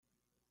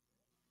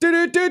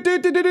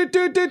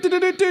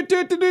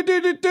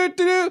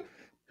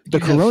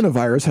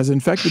coronavirus has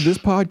infected this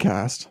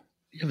podcast.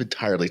 You have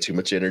entirely too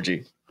much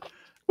energy.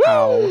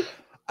 Wow.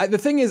 The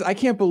thing is, I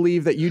can't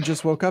believe that you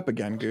just woke up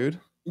again, Good.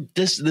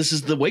 This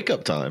is the wake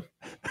up time.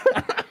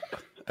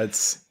 That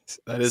is Seth,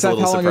 a little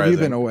surprising. how long have you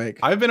been awake?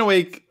 I've been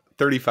awake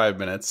 35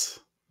 minutes,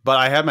 but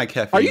I had my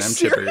caffeine. Are you I'm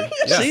serious? chipper.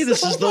 Yes. See,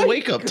 this is the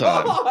wake up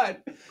time.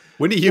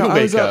 When do you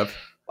wake up?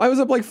 I was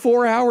up like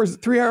 4 hours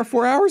ago.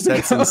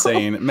 That's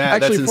insane.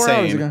 Matt, Actually, that's 4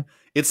 hours insane. ago.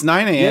 It's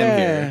 9 a.m.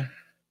 here.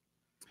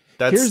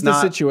 Here's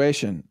the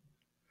situation.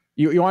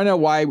 You want to know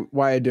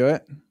why I do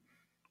it?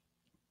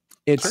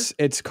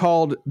 It's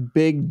called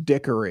big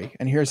dickery,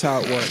 and here's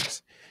how it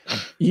works.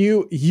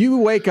 You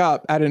wake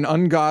up at an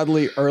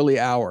ungodly early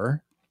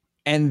hour,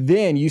 and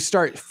then you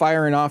start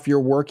firing off your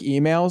work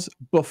emails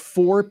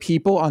before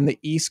people on the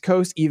East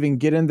Coast even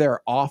get in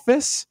their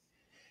office,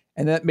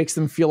 and that makes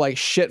them feel like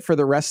shit for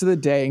the rest of the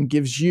day and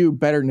gives you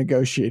better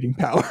negotiating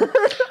power.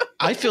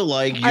 I feel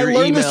like your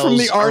emails from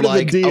the art are of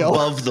the deal.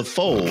 above the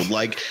fold.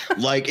 Like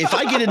if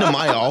I get into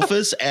my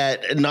office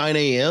at 9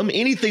 a.m.,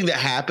 anything that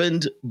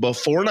happened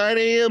before 9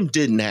 a.m.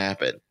 didn't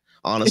happen.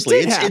 Honestly,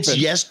 it's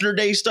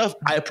yesterday stuff.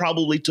 I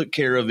probably took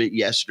care of it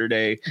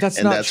yesterday.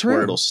 That's true.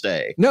 Where it'll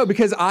stay. No,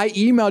 because I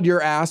emailed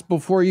your ass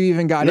before you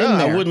even got in there.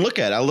 No, I wouldn't look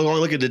at it. I'll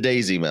only look at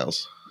today's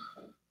emails.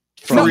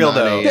 For real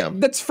though,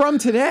 that's from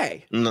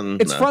today.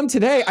 It's from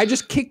today. I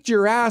just kicked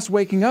your ass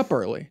waking up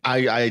early.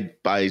 I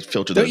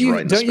filtered those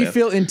right in the spam. Don't you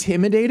feel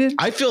intimidated?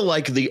 I feel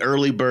like the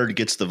early bird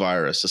gets the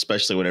virus,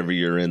 especially whenever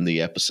you're in the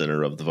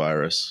epicenter of the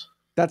virus.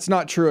 That's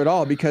not true at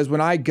all, because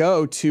when I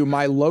go to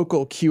my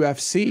local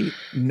QFC,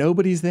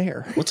 nobody's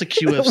there. What's a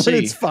QFC? When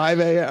it's 5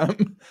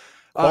 a.m.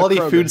 Quality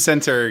Food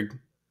Center.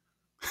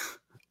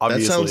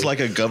 Obviously. That sounds like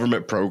a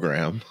government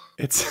program.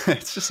 It's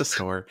just a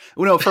store.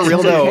 No, for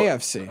real though.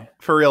 KFC.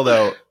 For real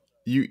though.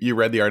 You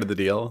read The Art of the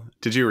Deal?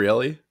 Did you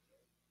really?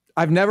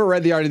 I've never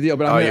read The Art of the Deal,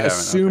 but I'm going to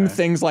assume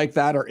things like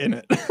that are in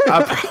it.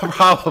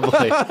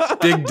 Probably.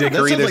 Big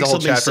Dickory. There's a whole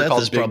chapter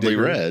called Big Dickory.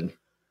 Read.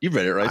 You've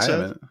read it, right,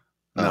 Seth?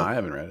 No, I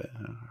haven't read it.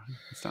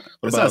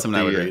 It's not something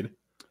I would read.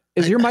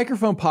 Is your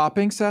microphone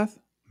popping, Seth?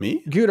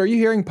 Me? Good. Are you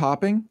hearing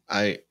popping?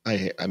 I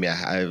mean,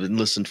 I haven't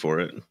listened for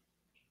it.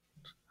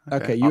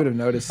 Okay, you would have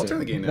noticed it. Turn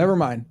the game down. Never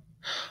mind.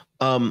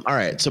 All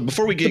right. So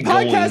before we get the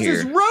going podcast here,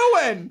 is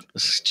ruined.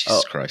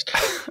 Jesus Christ.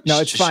 No,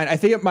 it's fine. I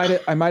think it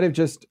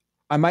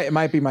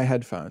might be my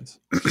headphones.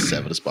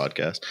 Sevidus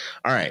podcast.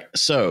 All right.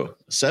 So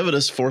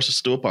Sevidus forced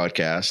us to do a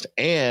podcast,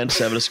 and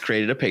Sevidus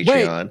created a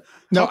Patreon. Wait,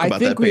 no, I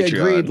think we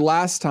agreed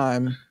last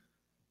time.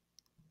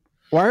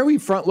 Why are we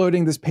front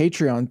loading this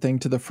Patreon thing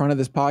to the front of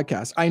this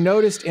podcast? I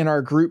noticed in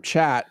our group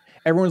chat,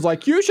 everyone's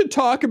like, you should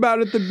talk about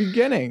it at the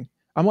beginning.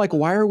 I'm like,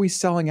 why are we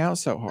selling out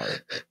so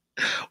hard?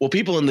 Well,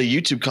 people in the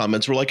YouTube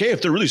comments were like, hey,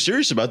 if they're really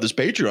serious about this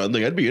Patreon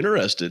thing, I'd be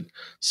interested.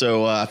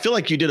 So I feel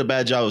like you did a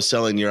bad job of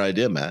selling your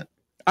idea, Matt.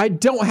 I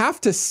don't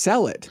have to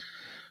sell it.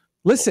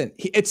 Listen,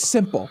 it's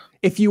simple.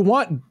 If you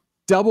want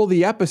double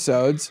the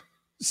episodes,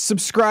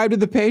 subscribe to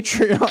the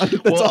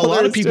Patreon. Well, a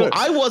lot of people,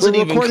 I wasn't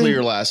even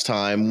clear last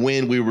time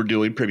when we were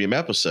doing premium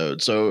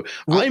episodes. So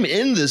I'm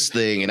in this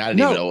thing and I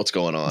didn't even know what's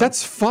going on.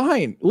 That's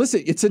fine.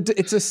 Listen, it's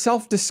a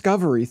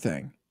self-discovery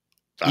thing.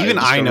 Even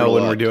I know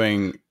when we're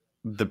doing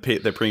the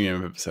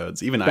premium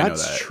episodes. Even I know that.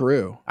 That's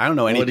true. I don't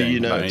know anything. What do you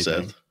know, about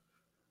anything. Seth?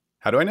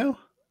 How do I know?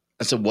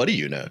 I said, what do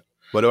you know?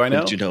 What do I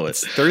know? Did you know it?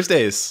 It's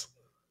Thursdays.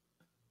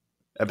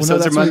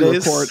 Episodes are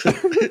Mondays.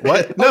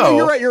 What? No,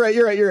 oh, you're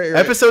right.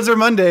 Episodes are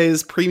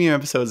Mondays. Premium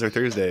episodes are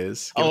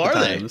Thursdays. Oh, are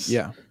they?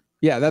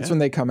 Yeah. That's when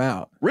they come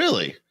out.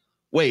 Really?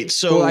 Wait.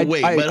 So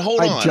but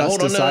hold on.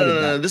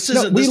 No. This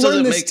isn't. We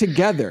learned this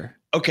together.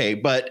 Okay,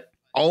 but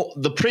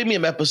the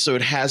premium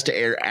episode has to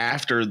air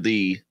after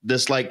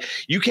this. Like,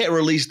 you can't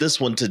release this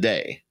one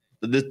today.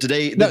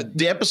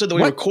 The episode that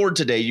we record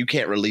today, you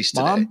can't release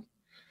today. Mom?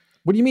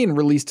 What do you mean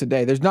release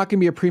today? There's not going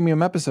to be a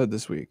premium episode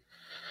this week.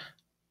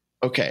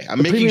 Okay,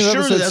 I'm making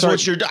sure that's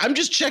what you're doing. I'm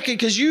just checking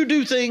because you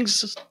do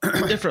things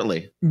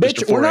differently.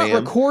 Bitch, we're not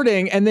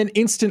recording and then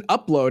instant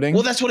uploading.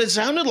 Well, that's what it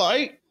sounded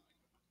like.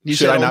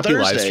 Should I not be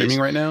live streaming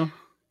right now?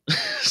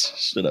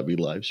 Should I be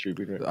live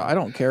streaming right now? I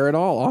don't care at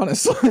all,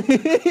 honestly.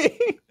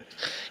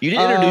 You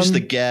didn't introduce the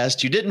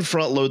guest. You didn't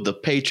front load the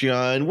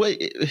Patreon.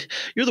 Wait,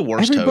 you're the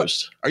worst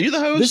host. Are you the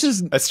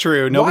host? That's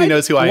true. Nobody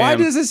knows who I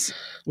am.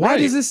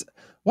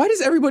 Why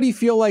does everybody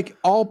feel like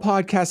all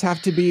podcasts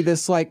have to be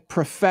this like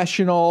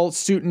professional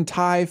suit and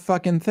tie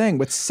fucking thing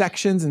with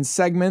sections and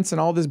segments and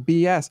all this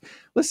BS?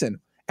 Listen,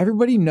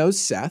 everybody knows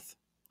Seth.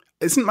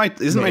 Isn't my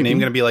name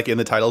going to be like in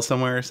the title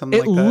somewhere or something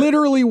like that? It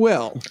literally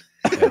will.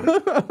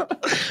 Yeah.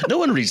 No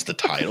one reads the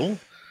title.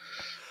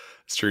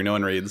 It's true. No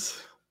one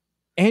reads.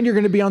 And you're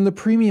going to be on the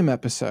premium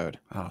episode.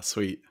 Oh,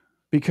 sweet.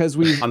 Because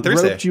we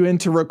roped you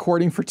into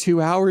recording for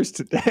 2 hours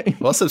today.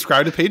 Well,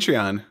 subscribe to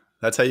Patreon.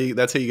 That's how you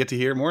get to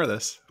hear more of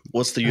this.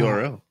 What's the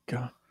URL?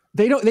 God.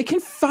 They can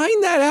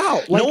find that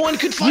out. Like, no one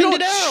could find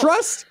it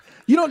out.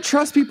 You don't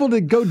trust people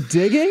to go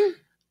digging?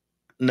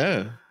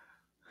 No.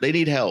 They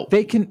need help.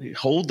 They can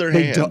hold their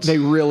hands. They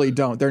really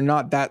don't. They're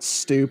not that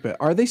stupid.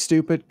 Are they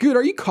stupid? Good.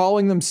 Are you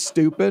calling them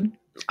stupid?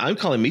 I'm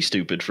calling me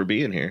stupid for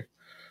being here.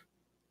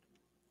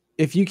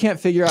 If you can't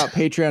figure out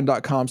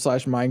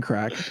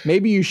patreon.com/Mindcrack,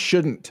 maybe you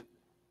shouldn't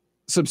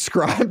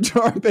subscribe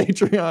to our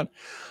Patreon.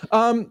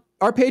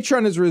 Our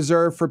Patreon is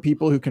reserved for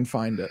people who can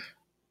find it.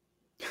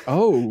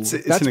 Oh, it's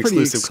that's an pretty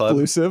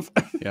exclusive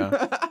club.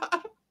 Yeah.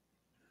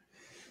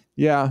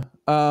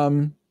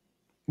 Yeah.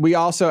 We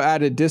also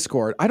added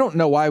Discord. I don't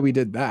know why we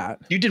did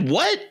that. You did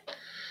what?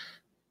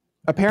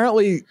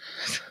 Apparently,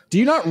 do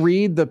you not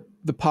read the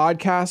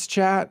podcast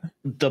chat?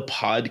 The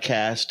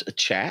podcast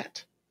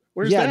chat?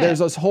 Where's that? Yeah, there's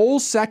this whole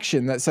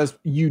section that says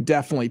you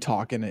definitely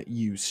talk in it.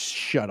 You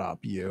shut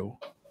up, you.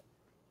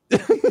 I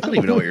don't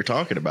even know what you're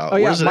talking about. Oh,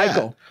 yeah, Where's it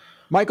Michael. at?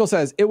 Michael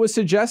says, it was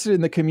suggested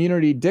in the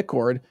community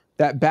Discord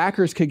that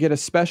backers could get a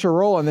special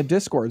role on the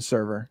Discord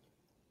server.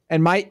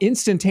 And my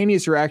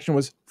instantaneous reaction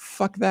was,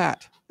 fuck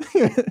that.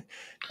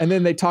 And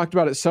then they talked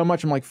about it so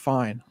much, I'm like,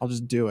 fine, I'll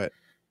just do it.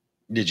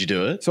 Did you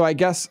do it? So I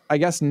guess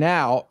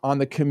now on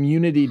the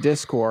community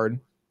Discord,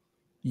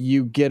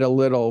 you get a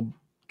little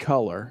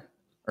color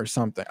or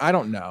something. I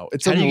don't know.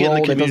 It's How do you get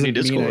in the community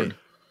Discord? Discord?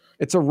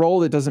 It's a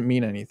role that doesn't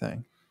mean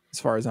anything, as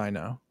far as I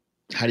know.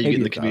 How do you get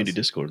in the community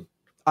Discord?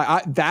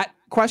 That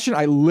question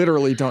I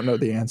literally don't know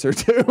the answer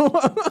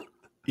to.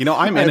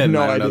 I'm in it and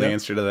I don't know the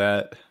answer to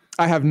that.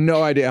 I have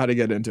no idea how to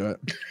get into it.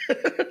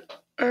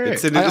 All right.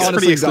 It's a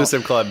pretty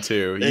exclusive club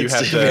too. You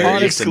have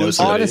to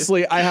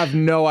honestly, I have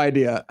no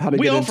idea how to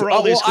get into it. We offer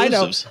all the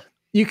exclusives.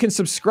 You can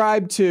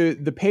subscribe to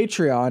the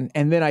Patreon,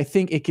 and then I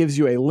think it gives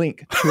you a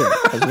link to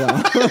it as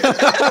well.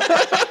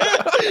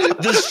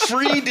 This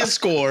free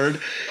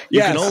Discord,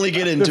 you can only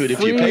get into it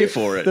if you pay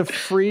for it. The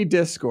free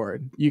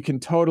Discord, you can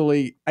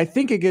totally, I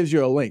think it gives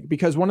you a link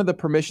because one of the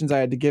permissions I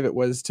had to give it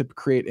was to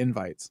create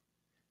invites.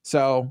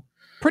 So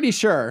pretty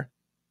sure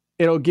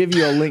it'll give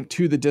you a link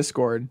to the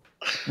Discord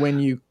when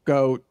you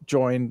go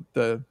join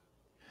the.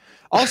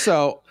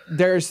 Also,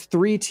 there's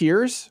 3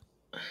 tiers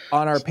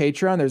on our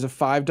Patreon. There's a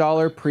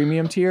 $5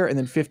 premium tier, and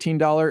then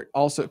 $15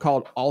 also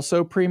called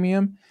also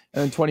premium,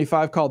 and then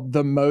 $25 called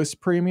the most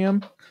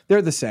premium.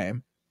 They're the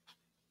same.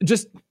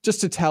 Just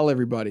to tell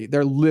everybody,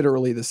 they're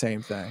literally the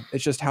same thing.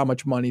 It's just how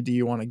much money do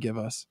you want to give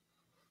us?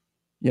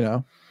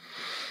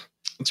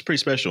 It's pretty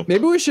special.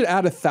 Maybe we should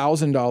add a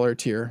 $1,000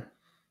 tier.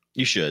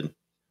 You should.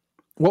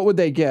 What would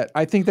they get?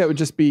 I think that would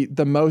just be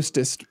the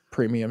mostest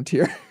premium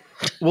tier.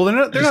 Well, they're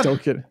not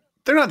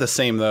the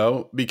same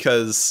though,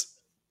 because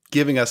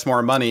giving us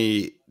more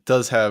money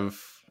does have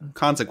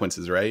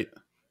consequences, right?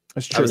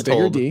 That's true.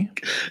 Bigger D.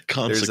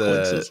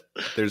 Consequences.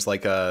 There's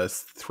like a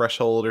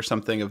threshold or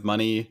something of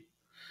money,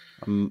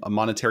 a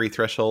monetary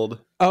threshold.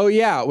 Oh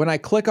yeah. When I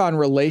click on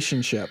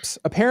relationships,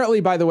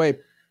 apparently, by the way,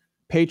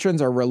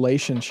 patrons are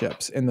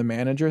relationships in the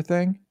manager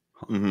thing.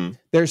 Mm-hmm.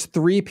 There's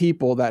 3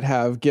 people that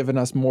have given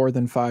us more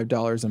than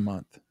 $5 a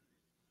month.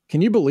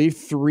 Can you believe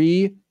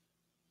 3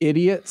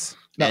 idiots?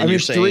 And you're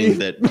saying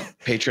that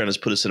Patreon has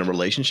put us in a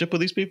relationship with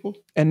these people?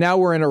 And now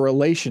we're in a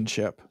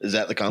relationship. Is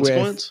that the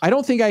consequence? I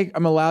don't think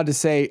I'm allowed to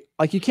say,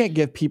 like, you can't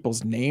give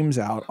people's names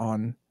out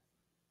on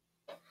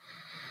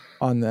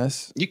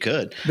this. You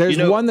could. There's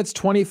one that's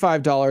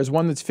 $25,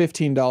 one that's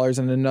 $15,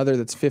 and another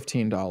that's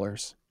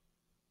 $15.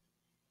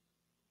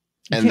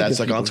 And that's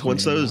the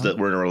consequence, though, is that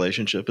we're in a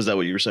relationship? Is that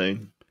what you were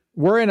saying?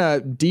 We're in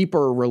a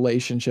deeper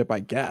relationship,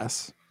 I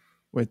guess,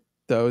 with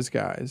those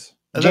guys.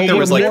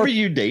 Whenever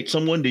you date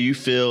someone, do you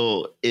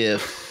feel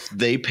if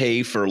they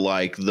pay for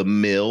like the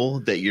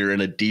meal that you're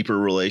in a deeper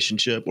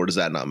relationship, or does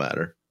that not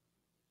matter?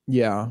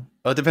 Yeah.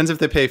 Well, it depends if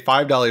they pay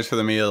 $5 for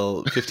the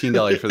meal,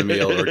 $15 for the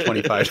meal, or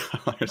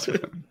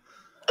 $25.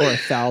 Or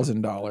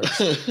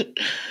 $1,000.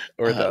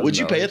 Or would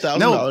you pay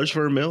 $1,000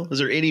 for a meal? Is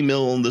there any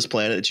meal on this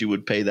planet that you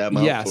would pay that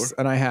amount for? Yes,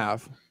 and I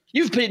have.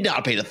 You've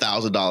not paid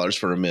 $1,000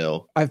 for a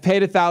meal. I've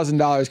paid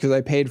 $1,000 because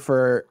I paid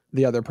for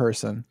the other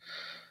person.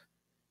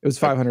 It was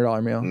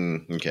 $500 meal.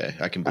 Okay,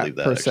 I can believe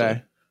that. Per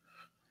se.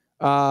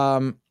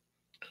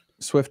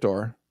 Swift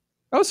Door.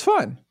 That was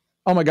fun.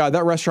 Oh my God,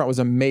 that restaurant was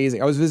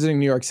amazing. I was visiting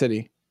New York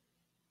City.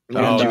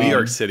 New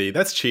York City.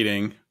 That's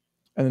cheating.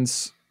 And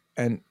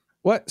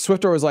what?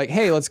 Swift Door was like,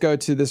 hey, let's go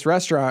to this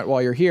restaurant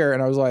while you're here.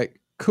 And I was like,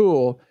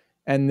 cool.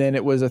 And then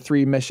it was a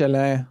 3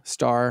 Michelin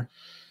star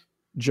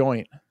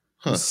joint.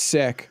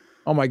 Sick.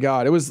 Oh my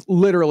God. It was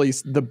literally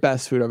the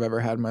best food I've ever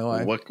had in my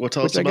life. What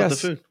tell us about the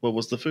food? What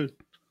was the food?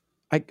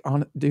 It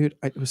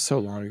was so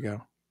long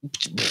ago.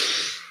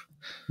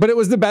 But it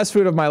was the best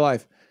food of my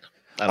life.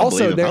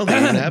 Also,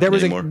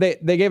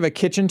 they gave a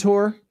kitchen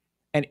tour,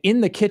 and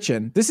in the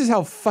kitchen, this is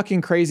how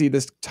fucking crazy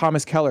this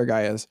Thomas Keller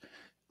guy is.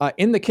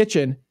 In the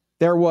kitchen,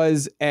 there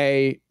was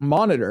a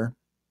monitor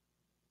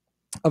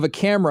of a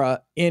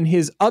camera in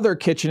his other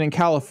kitchen in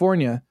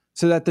California,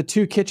 so that the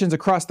 2 kitchens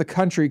across the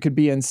country could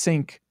be in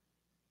sync.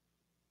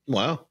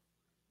 Wow.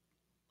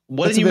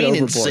 What do you mean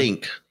in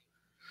sync?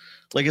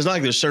 Like, it's not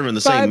like they're serving the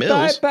same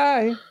meals.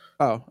 Bye.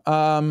 Oh,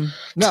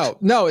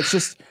 no, it's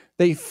just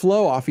they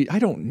flow off. I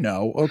don't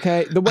know.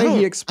 Okay. The way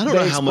I don't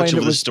know how much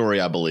of the story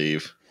I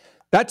believe.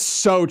 That's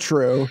so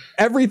true.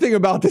 Everything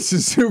about this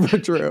is super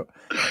true.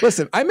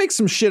 Listen, I make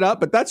some shit up,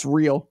 but that's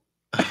real.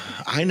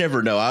 I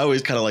never know. I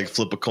always kind of like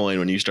flip a coin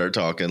when you start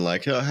talking.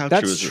 Like, how true is it?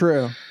 That's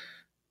true.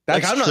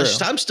 That's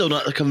true. I'm still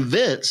not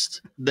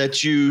convinced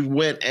that you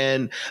went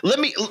and let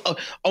me.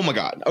 Oh my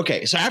God.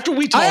 Okay, so after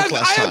we talked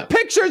last time, I have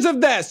pictures of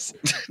this.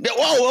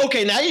 Whoa.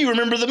 Okay, now you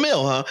remember the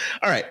mill, huh?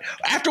 All right.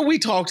 After we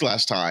talked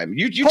last time,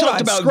 you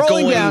talked about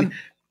going down.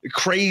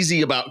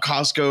 Crazy about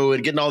Costco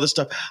and getting all this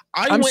stuff.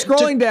 I'm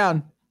scrolling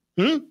down.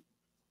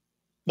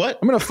 What?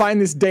 I'm gonna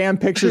find these damn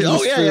pictures.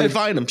 Yeah,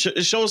 find them.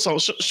 Show us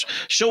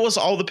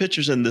all the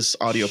pictures in this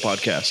audio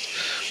podcast.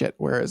 Shit,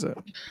 where is it?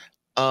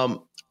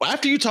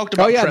 After you talked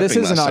about, this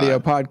is an audio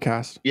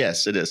podcast.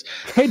 Yes, it is.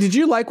 Hey, did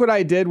you like what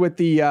I did with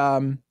the?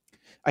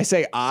 I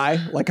say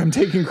like I'm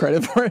taking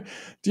credit for it.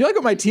 Do you like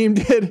what my team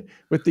did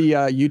with the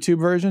YouTube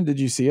version? Did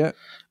you see it?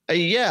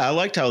 Yeah, I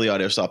liked how the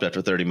audio stopped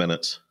after 30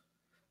 minutes.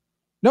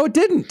 No, it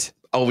didn't.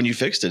 Oh, when you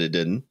fixed it, it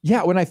didn't.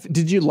 Yeah,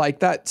 did you like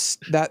that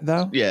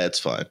though? Yeah, it's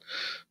fine.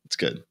 It's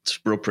good. It's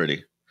real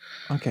pretty.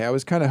 Okay, I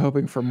was kind of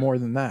hoping for more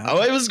than that.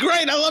 Oh, it was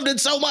great. I loved it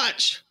so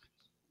much.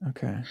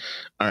 Okay.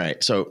 All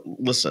right. So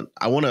listen,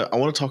 I want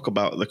to talk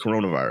about the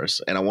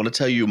coronavirus, and I want to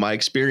tell you my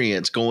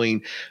experience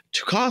going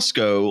to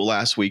Costco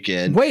last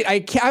weekend. Wait,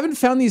 I haven't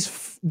found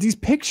these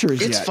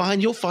pictures yet. It's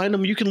fine. You'll find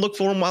them. You can look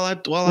for them while I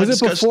was it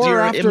discuss before your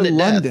or after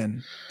London?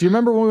 Death. Do you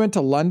remember when we went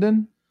to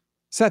London?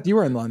 Seth, you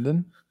were in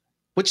London.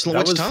 Which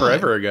was time?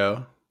 Forever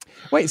ago.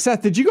 Wait,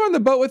 Seth, did you go on the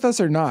boat with us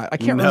or not? I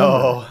can't remember.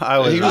 No, I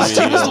was. He was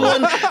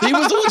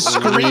the one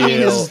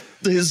screaming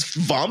his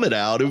vomit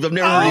out. I've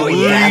never heard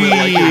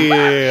anyone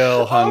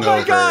real hungover. Oh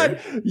my God!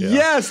 Yeah.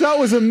 Yes, that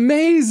was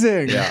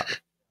amazing. Yeah.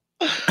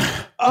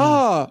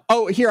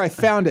 Oh, here I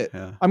found it.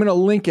 Yeah. I'm gonna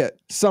link it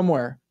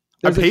somewhere.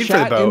 There's I paid a chat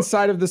for the boat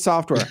inside of the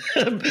software.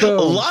 A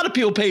lot of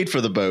people paid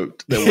for the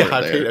boat.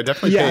 I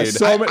definitely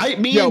paid.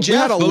 Me and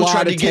Jeff both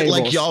tried to get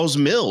like y'all's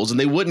meals, and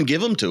they wouldn't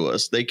give them to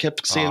us. They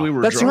kept saying we were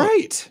drunk. That's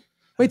right.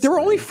 Wait, there were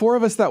only 4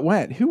 of us that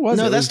went. Who was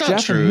it? No, that's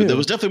not true. There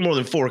was definitely more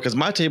than 4 because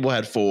my table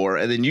had 4,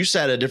 and then you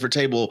sat at a different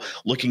table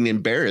looking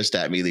embarrassed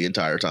at me the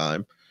entire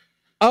time.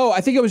 Oh, I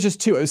think it was just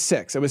 2. It was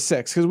 6. It was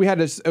 6 because we had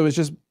to. It was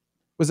just.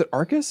 Was it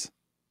Arcus?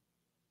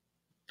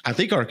 I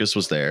think Arcus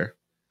was there.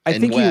 I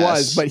think Wes, he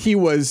was, but he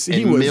was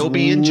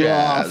Milby rough. And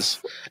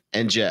Jazz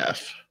and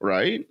Jeff,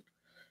 right?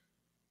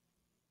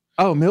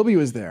 Oh, Milby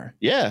was there.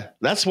 Yeah,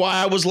 that's why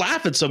I was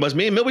laughing so much.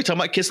 Me and Milby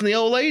talking about kissing the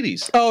old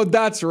ladies. Oh,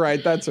 that's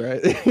right. That's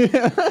right.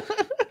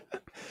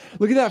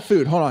 Look at that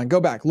food. Hold on. Go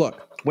back.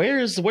 Look. Where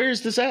is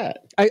this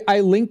at?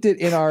 I linked it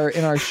in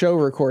our show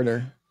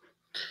recorder.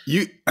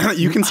 You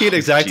can see it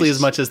exactly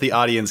as much as the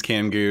audience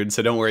can, Good.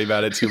 So don't worry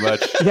about it too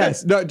much.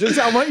 Yes. No. Just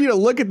I want you to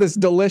look at this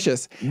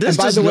delicious. This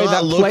does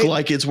not look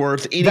like it's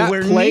worth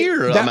anywhere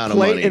near the amount of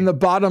money. That plate in the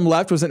bottom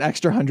left was an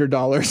extra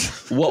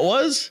 $100. What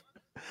was?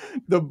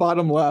 The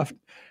bottom left.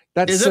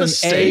 Is it a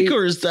steak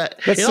or is that?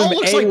 It all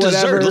looks like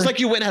dessert. It looks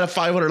like you went and had a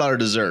 $500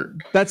 dessert.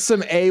 That's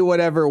some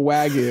whatever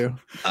Wagyu.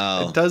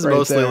 Oh, it does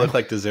mostly look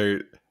like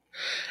dessert.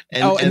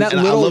 And that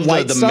little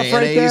white the stuff mayonnaise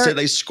right there, that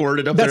they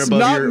squirted up there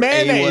above your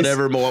mayonnaise.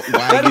 whatever Wagyu.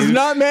 That is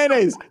not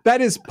mayonnaise.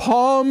 That is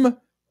palm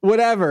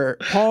whatever.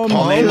 Palm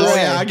puree. Oh,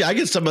 yeah, I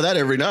get some of that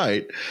every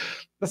night.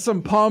 That's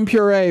some palm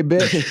puree,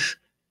 bitch.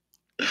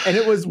 And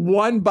it was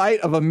one bite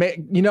of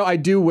I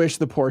do wish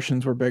the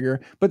portions were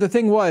bigger. But the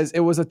thing was, it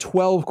was a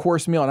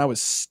 12-course meal, and I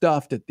was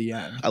stuffed at the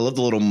end. I love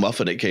the little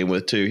muffin it came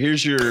with, too.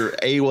 Here's your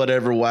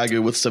whatever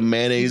Wagyu with some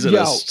mayonnaise and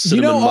a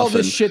cinnamon muffin. All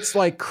this shit's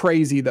like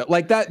crazy, though.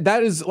 Like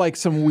that is like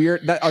some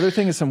weird, that other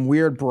thing is some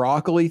weird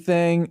broccoli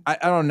thing. I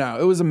don't know.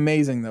 It was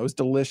amazing, though. It was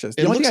delicious.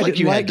 It looks like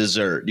you had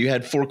dessert. You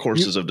had 4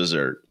 courses of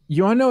dessert.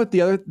 You want to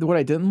know what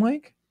I didn't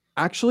like?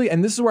 Actually,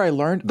 and this is where I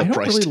learned, I don't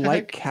really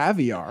like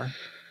caviar.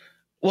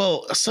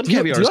 Well, some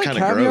caviar is kind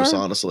of gross,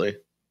 honestly.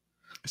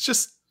 It's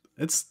just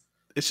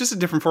a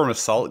different form of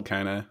salt,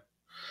 kind of.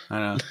 I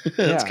don't know.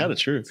 That's kind of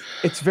true.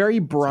 It's very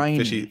briny.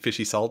 Like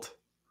fishy salt.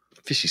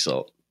 Fishy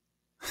salt.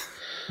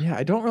 Yeah,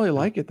 I don't really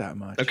like it that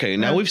much. Okay,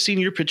 now we've seen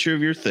your picture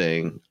of your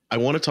thing. I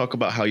want to talk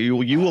about how you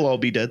will all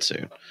be dead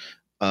soon.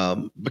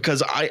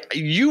 Because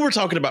you were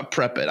talking about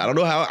prep it. I don't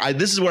know how.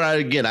 This is where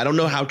I don't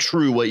know how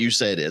true what you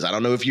said is. I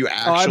don't know if you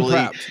actually.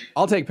 I'm prepped.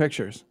 I'll take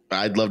pictures.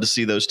 I'd love to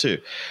see those too.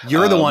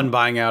 You're the one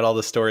buying out all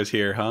the stores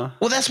here, huh?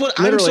 Well, that's what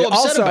I'm so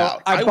upset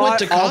about. I went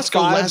to Costco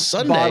last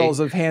Sunday.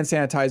 Bottles of hand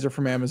sanitizer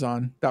from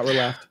Amazon that were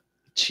left.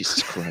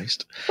 Jesus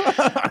Christ!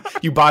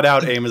 You bought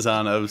out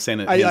Amazon of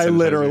sanitizer. I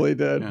literally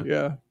did.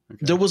 Yeah. Okay.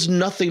 There was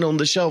nothing on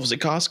the shelves at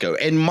Costco,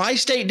 and my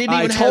state didn't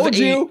even have It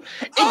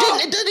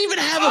didn't even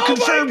have a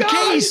confirmed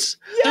case.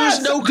 Yes.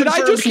 There's no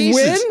confirmed cases. Did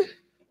I just win?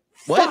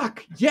 What?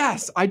 Fuck.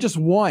 Yes, I just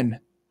won.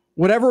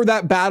 Whatever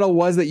that battle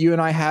was that you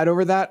and I had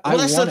over that, well,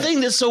 that's the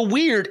thing that's so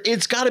weird.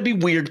 It's got to be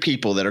weird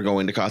people that are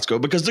going to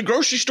Costco because the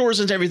grocery stores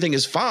and everything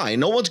is fine.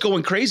 No one's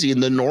going crazy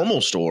in the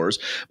normal stores,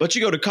 but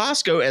you go to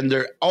Costco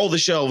and all the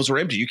shelves are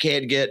empty. You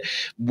can't get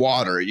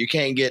water. You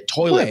can't get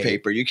toilet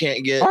paper. You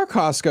can't get. Our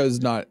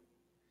Costco's not.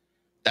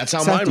 That's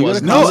how mine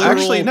was. No,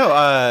 actually, no.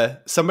 I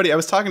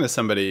was talking to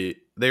somebody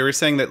they were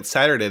saying that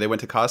Saturday they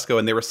went to Costco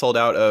and they were sold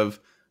out of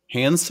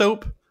hand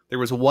soap. There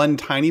was one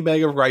tiny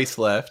bag of rice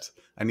left.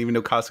 I didn't even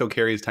know Costco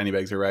carries tiny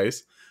bags of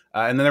rice.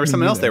 And then there was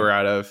something else they were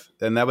out of.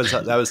 And that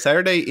was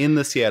Saturday in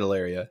the Seattle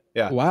area.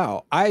 Yeah.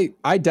 Wow.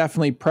 I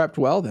definitely prepped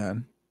well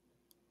then.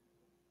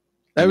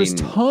 There was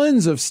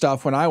tons of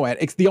stuff when I went.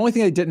 It's the only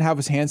thing they didn't have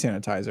was hand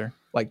sanitizer,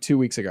 like 2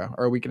 weeks ago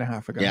or a week and a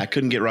half ago. Yeah, I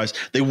couldn't get rice.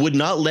 They would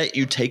not let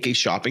you take a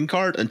shopping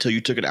cart until you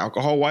took an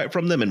alcohol wipe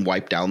from them and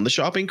wiped down the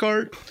shopping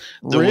cart.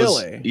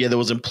 There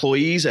was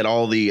employees at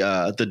all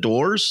the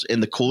doors in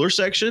the cooler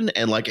section,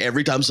 and like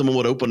every time someone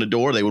would open a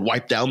door, they would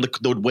wipe down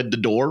the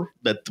door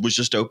that was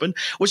just open.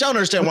 Which I don't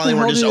understand why they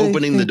weren't just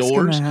opening the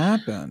doors.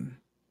 Happen?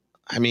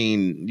 I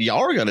mean,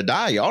 y'all are gonna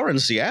die. Y'all are in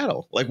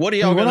Seattle. Like, what are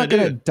y'all gonna do?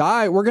 We're not gonna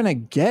die. We're gonna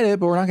get it,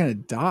 but we're not gonna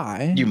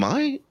die. You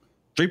might.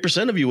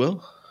 3% of you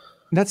will.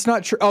 That's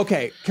not true.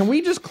 Okay, can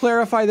we just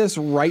clarify this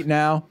right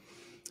now?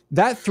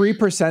 That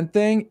 3%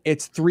 thing,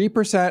 it's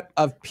 3%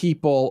 of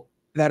people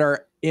that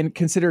are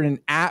considered an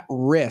at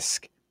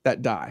risk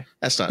that die.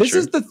 That's not true. This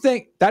is the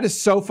thing. That is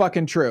so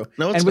fucking true.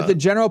 No, it's and with not. the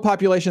general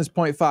population is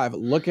 0.5.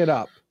 Look it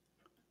up.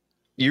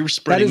 You're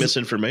spreading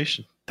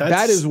misinformation.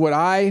 That is what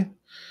I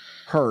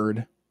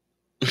heard.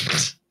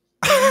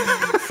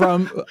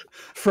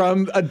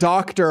 from a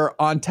doctor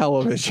on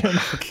television.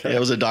 Okay. It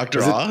was a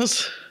Dr.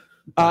 Oz?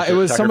 It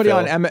was Dr. somebody Phil.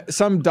 On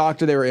some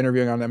doctor they were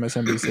interviewing on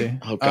MSNBC.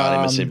 Oh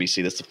God,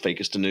 MSNBC, that's the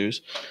fakest of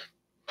news.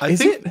 I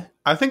think the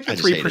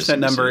 3%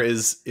 number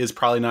is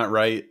probably not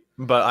right,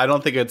 but I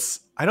don't think it's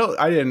I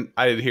didn't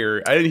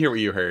hear what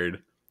you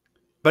heard.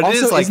 But also,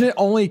 it is like, isn't it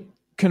only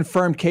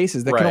confirmed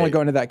cases that can only go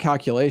into that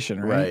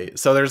calculation, right?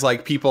 So there's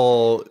like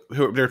people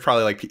there's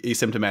probably like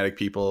asymptomatic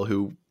people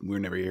who we're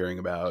never hearing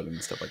about and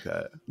stuff like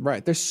that.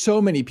 Right. There's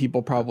so many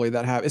people probably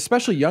that have,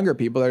 especially younger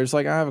people, that are just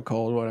like, I have a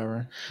cold,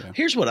 whatever. Yeah.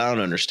 Here's what I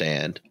don't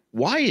understand.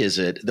 Why is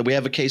it that we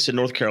have a case in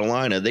North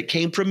Carolina that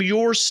came from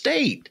your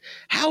state?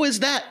 How is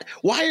that?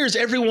 Why is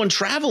everyone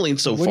traveling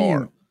so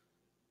far?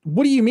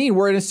 What do you mean?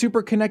 We're in a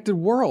super connected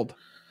world.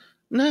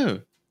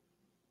 No.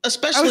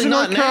 Especially I was in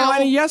not North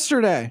Carolina now.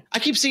 Yesterday. I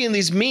keep seeing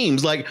these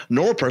memes like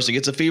normal person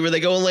gets a fever,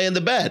 they go and lay in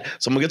the bed.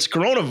 Someone gets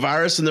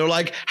coronavirus and they're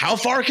like, how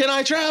far can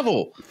I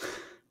travel?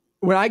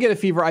 When I get a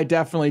fever, I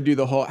definitely do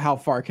the whole how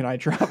far can I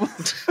travel?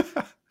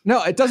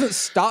 No, it doesn't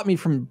stop me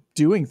from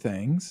doing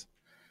things.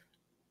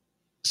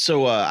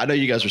 So I know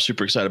you guys were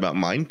super excited about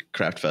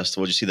Minecraft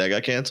Festival. Did you see that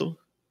got canceled?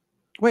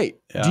 Wait,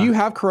 do you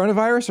have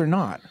coronavirus or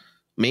not?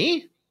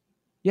 Me?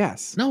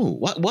 Yes. No.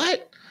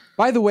 What?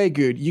 By the way,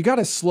 Good, you got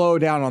to slow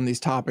down on these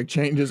topic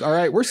changes. All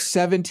right, we're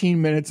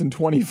 17 minutes and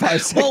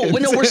 25 seconds. Oh,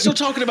 no, we're still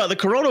talking about the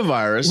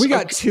coronavirus. We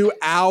got 2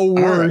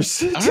 hours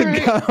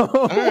to go.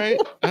 All right.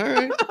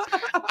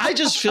 I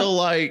just feel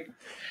like,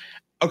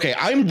 okay,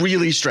 I'm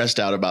really stressed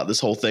out about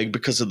this whole thing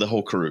because of the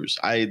whole cruise.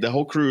 The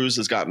whole cruise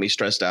has got me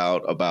stressed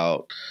out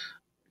about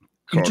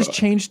You just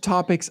changed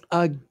topics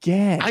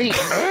again.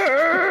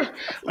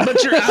 But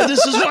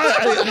this is why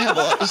I have a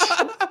lot.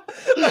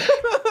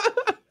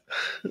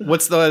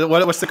 What's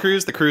the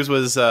cruise? The cruise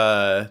was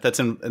that's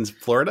in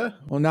Florida.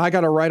 Well, now I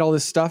got to write all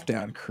this stuff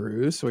down.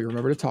 Cruise, so we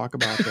remember to talk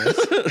about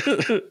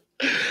this.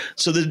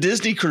 So the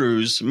Disney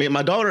cruise,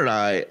 my daughter and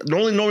I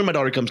normally my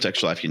daughter comes to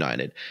Extra Life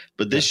United,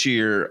 but this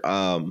year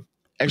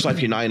Extra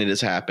Life United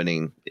is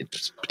happening.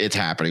 It's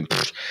happening.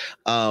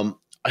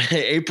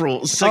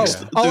 April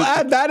 6th. I'll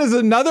add that as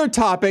another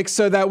topic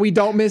so that we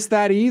don't miss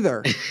that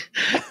either.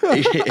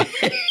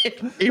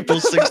 April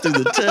 6th through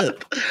the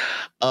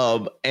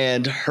 10th.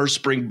 And her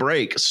spring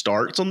break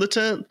starts on the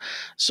 10th.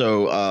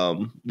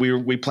 So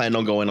we planned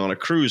on going on a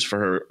cruise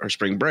for her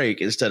spring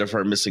break instead of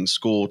her missing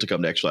school to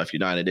come to Extra Life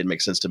United. It didn't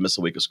make sense to miss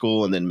a week of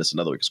school and then miss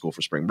another week of school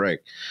for spring break.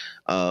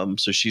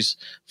 So she's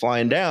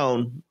flying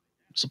down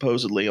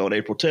supposedly on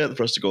April 10th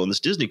for us to go on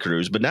this Disney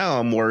cruise. But now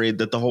I'm worried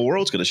that the whole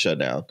world's going to shut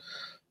down.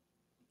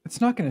 It's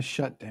not going to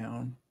shut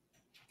down.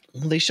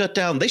 They shut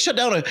down. This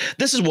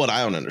is what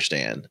I don't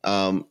understand.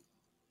 I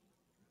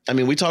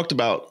mean, we talked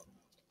about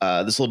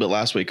this a little bit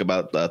last week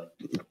about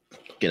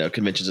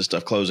conventions and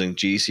stuff closing.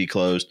 GDC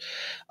closed,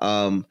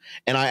 and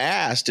I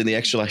asked in the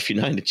Extra Life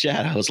United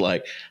chat. I was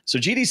like, "So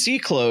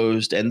GDC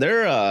closed, and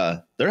they're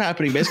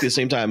happening basically the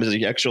same time as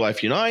the Extra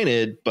Life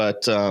United,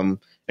 but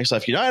Extra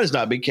Life United is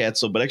not being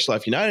canceled, but Extra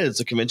Life United is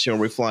a convention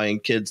where we're flying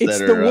kids it's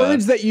that the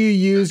words that you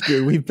use,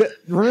 Good.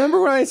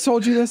 Remember when I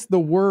told you this? The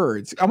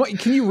words.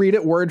 Can you read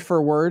it word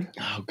for word?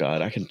 Oh,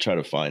 God. I can try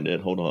to find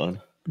it. Hold on.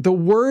 The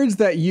words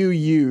that you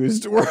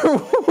used were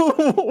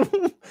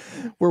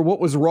what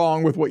was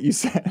wrong with what you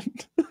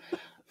said.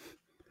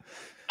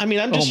 I mean,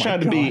 I'm just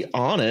trying to be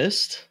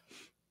honest.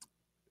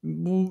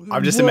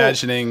 I'm just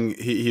imagining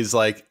he's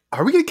like,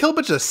 are we going to kill a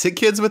bunch of sick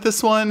kids with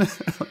this one?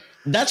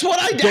 That's what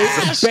I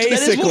asked.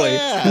 Basically,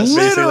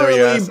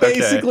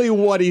 basically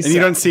what he said. And you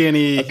don't see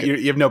any. Okay.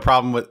 You have no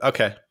problem with.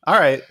 Okay, all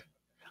right.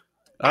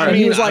 I mean,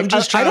 he was like,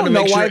 I don't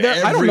know why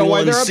they're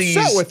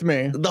upset with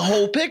me. The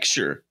whole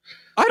picture.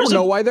 I don't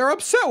know why they're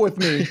upset with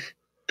me.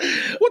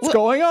 What's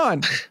going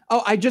on?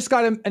 Oh, I just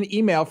got an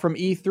email from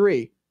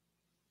E3.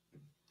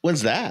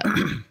 When's that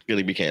going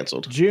to be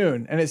canceled?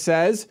 June, and it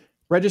says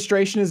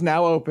Registration is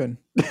now open.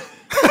 So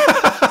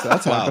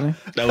that's happening.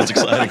 That was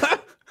exciting.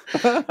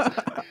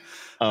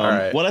 All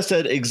right. What I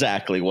said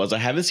exactly was I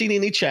haven't seen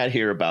any chat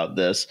here about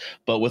this,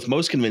 but with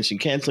most convention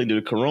canceling due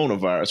to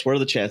coronavirus, what are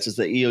the chances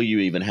that EOU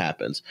even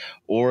happens?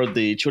 Or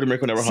the Children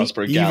American Never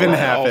Hotspur Gala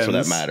at all, for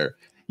that matter?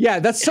 Yeah,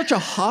 that's such a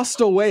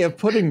hostile way of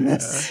putting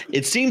this.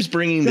 It seems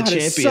bringing the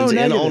champions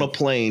in on a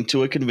plane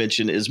to a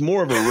convention is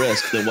more of a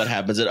risk than what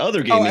happens at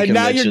other gaming conventions.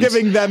 Now you're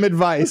giving them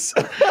advice.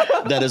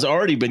 That has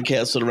already been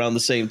canceled around the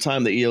same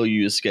time the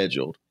EOU is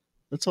scheduled.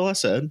 That's all I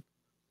said.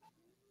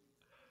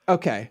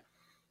 Okay.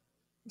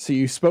 So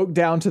you spoke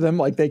down to them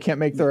like they can't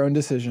make their own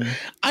decision.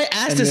 I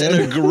asked this in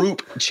a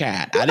group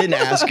chat. I didn't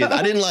ask it.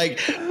 I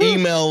didn't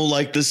email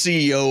the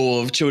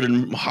CEO of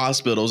Children's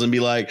Hospitals and be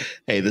like,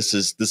 "Hey, this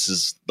is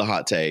the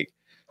hot take."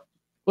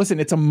 Listen,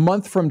 it's a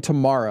month from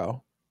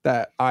tomorrow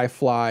that I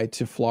fly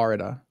to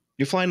Florida.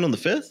 You're flying on the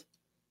 5th?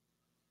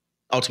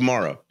 Oh,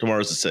 tomorrow.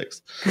 Tomorrow's the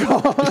 6th.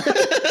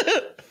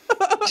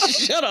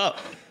 Shut up.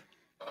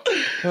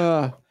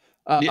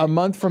 A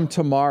month from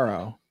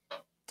tomorrow,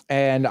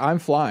 and I'm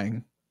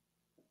flying.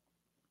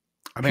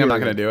 I think I'm not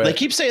going to do it. They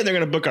keep saying they're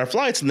going to book our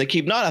flights, and they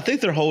keep not. I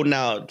think they're holding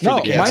out for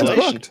the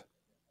cancellation.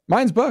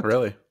 Mine's booked.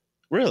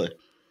 Really?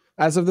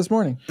 As of this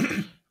morning.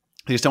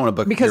 You just don't want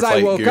to book because your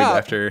flight I woke up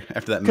after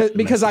that.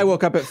 Because I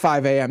woke up at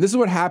 5 a.m. This is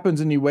what happens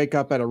when you wake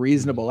up at a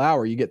reasonable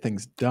hour. You get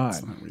things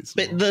done.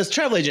 But the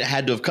travel agent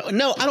had to have come.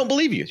 No, I don't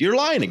believe you. You're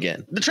lying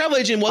again. The travel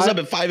agent was up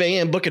at 5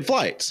 a.m. booking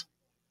flights.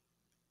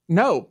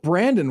 No,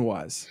 Brandon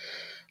was.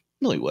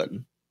 No, he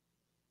wasn't.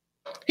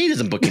 He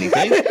doesn't book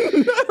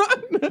anything.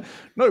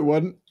 No, he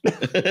wasn't.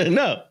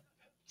 No.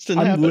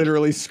 I'm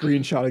literally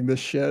screenshotting this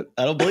shit.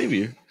 I don't believe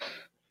you.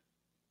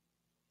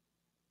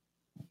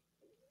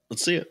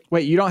 Let's see it.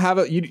 Wait, you don't have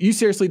it? You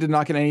seriously did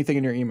not get anything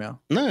in your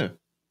email? No.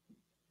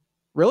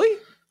 Really?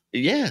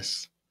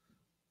 Yes.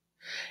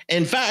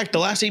 In fact, the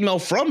last email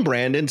from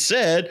Brandon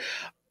said,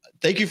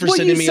 "Thank you for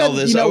sending me all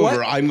this over.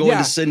 What? I'm going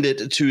to send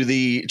it to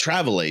the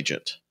travel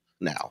agent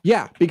now."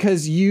 Yeah,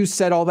 because you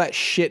said all that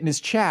shit in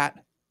his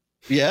chat.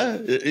 Yeah,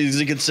 is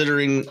he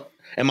considering?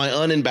 Am I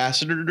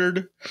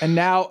unambassadored? And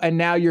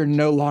now you're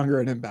no longer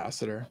an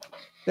ambassador.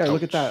 There,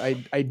 look at that.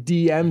 I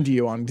DM'd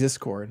you on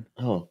Discord.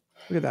 Oh,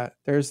 look at that.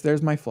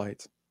 There's my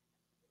flights.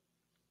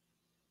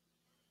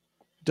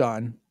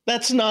 Done.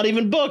 That's not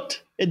even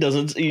booked. It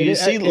doesn't. You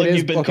see, look,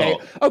 you've been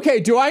called. Okay.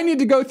 Do I need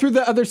to go through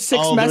the other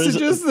 6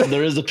 messages?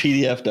 There is a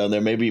PDF down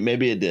there.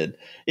 Maybe it did.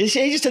 He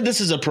just said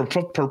this is a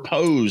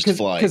proposed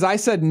flight. Because I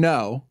said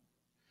no.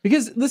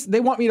 Because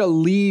they want me to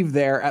leave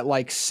there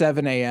at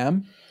 7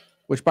 a.m.,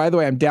 which, by the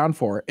way, I'm down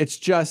for. It's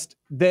just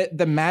that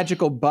the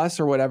magical bus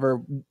or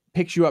whatever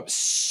picks you up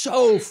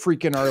so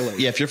freaking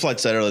early. Yeah, if your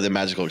flight's that early, the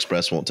Magical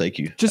Express won't take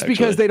you. Just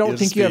because they don't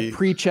think you have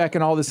pre-check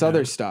and all this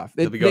other stuff.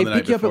 They pick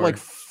you up at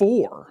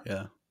 4.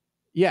 Yeah.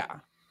 Yeah.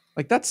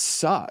 That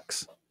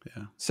sucks.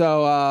 Yeah.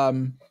 So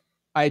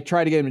I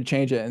tried to get him to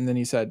change it, and then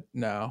he said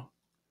no.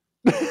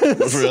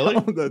 Really?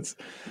 It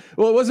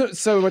wasn't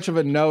so much of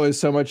a no as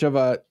so much of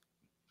a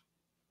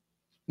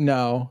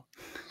no.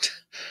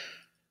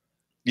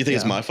 You think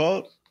it's my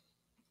fault?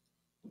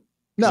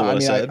 No, I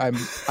mean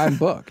I'm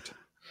booked.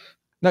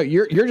 No,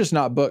 you're just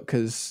not booked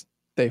because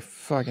they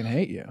fucking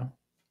hate you.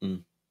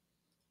 Mm.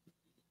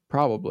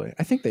 Probably.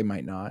 I think they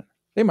might not.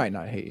 They might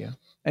not hate you.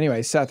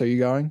 Anyway, Seth, are you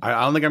going?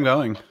 I don't think I'm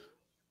going.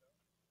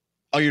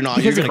 Oh, you're not.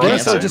 Because you're going to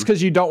cancel just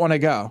because you don't want to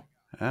go.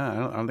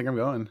 Yeah, I don't think I'm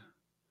going.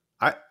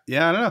 I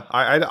don't know.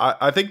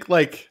 I think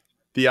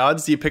the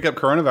odds you pick up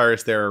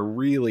coronavirus there are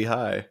really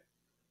high.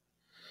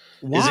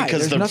 Why? Is it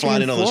because they're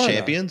flying in all those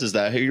champions? Is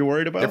that who you're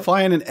worried about? They're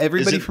flying in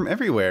everybody from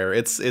everywhere.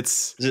 Is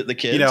it the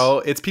kids?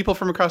 It's people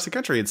from across the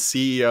country. It's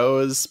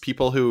CEOs,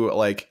 people who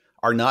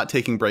are not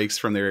taking breaks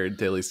from their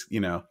daily.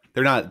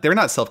 They're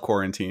not self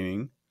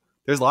quarantining.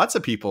 There's lots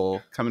of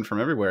people coming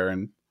from everywhere,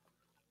 and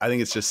I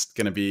think it's just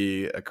going to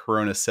be a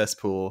corona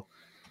cesspool.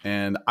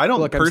 And I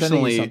don't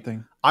personally.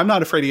 I'm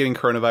not afraid of getting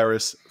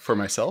coronavirus for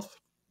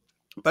myself,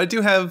 but I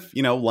do have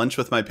lunch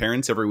with my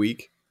parents every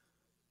week.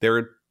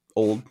 They're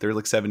old. They're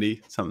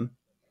 70 something.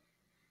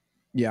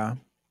 Yeah.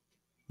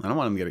 I don't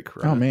want them to get it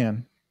corona. Oh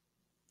man.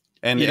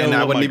 And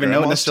I wouldn't even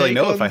necessarily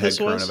know if I had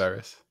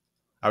coronavirus.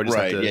 I would just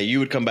have to, yeah, you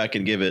would come back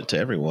and give it to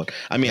everyone.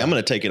 I mean, I'm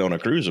going to take it on a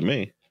cruise with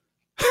me.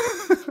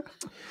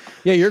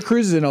 Yeah, your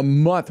cruise is in a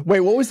month.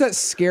 Wait, what was that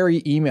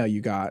scary email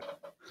you got?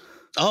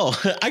 Oh,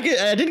 I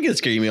didn't get a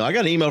scary email. I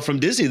got an email from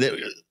Disney that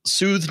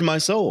soothed my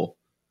soul.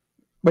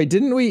 Wait,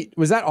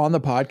 was that on the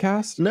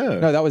podcast? No,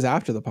 that was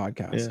after the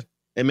podcast. Yeah.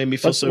 It made me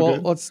feel so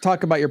good. Let's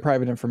talk about your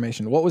private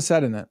information. What was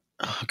said in it?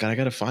 Oh, God, I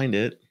got to find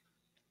it.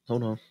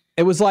 Hold on.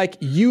 It was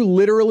you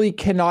literally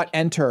cannot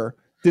enter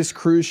this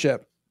cruise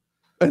ship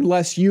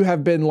unless you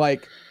have been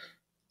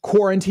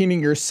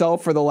quarantining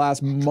yourself for the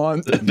last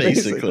month.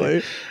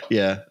 Basically.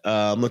 Yeah.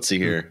 Let's see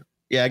here.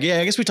 Yeah. I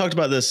guess we talked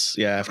about this.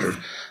 Yeah. After.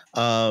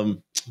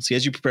 See,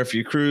 as you prepare for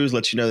your cruise,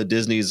 let you know that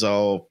Disney's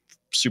all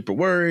super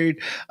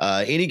worried.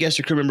 Any guest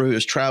or crew member who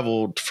has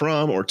traveled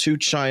from or to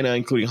China,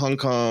 including Hong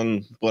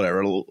Kong,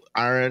 whatever,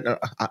 Iran,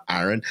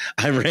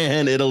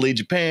 Italy,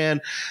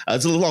 Japan.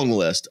 It's a long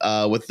list.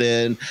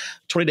 Within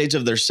 20 days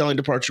of their sailing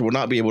departure will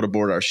not be able to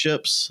board our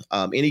ships.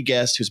 Any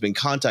guest who's been in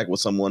contact with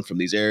someone from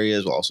these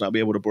areas will also not be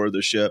able to board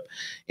their ship.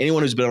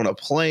 Anyone who's been on a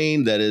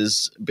plane that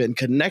has been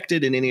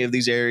connected in any of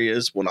these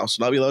areas will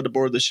also not be allowed to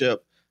board the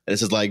ship. And it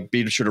says, like,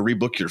 be sure to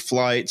rebook your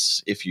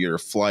flights if your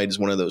flight is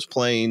one of those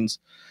planes.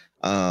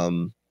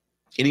 We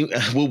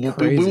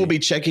will be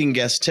checking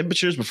guest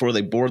temperatures before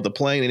they board the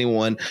plane.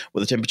 Anyone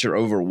with a temperature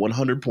over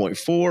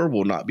 100.4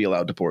 will not be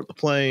allowed to board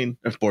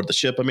the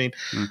ship. I mean,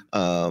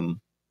 then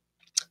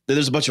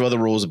there's a bunch of other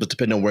rules, but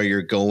depending on where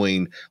you're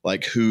going,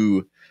 like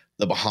who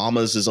the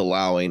Bahamas is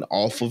allowing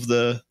off of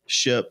the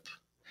ship.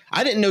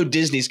 I didn't know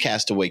Disney's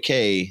Castaway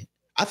Cay.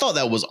 I thought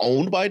that was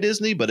owned by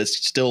Disney, but it's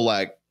still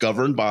like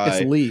governed by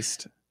it's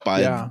leased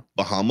by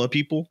Bahama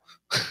people,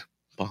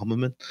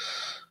 Bahamamen.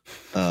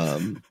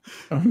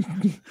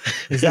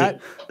 Is that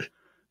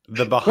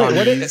the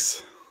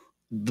Bahamas?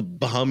 The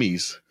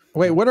Bahamas.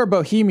 Wait, what are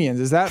Bohemians?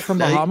 Is that from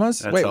Bahamas?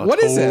 That's Wait,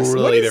 what is this?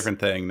 Totally different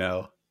thing.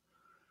 No.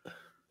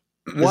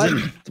 What?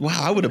 Wow,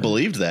 I would have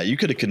believed that. You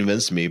could have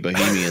convinced me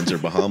Bohemians or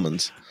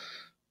Bahamans.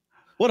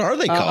 What are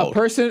they called?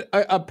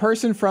 A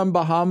person from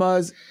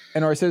Bahamas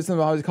and or a citizen of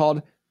Bahamas is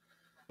called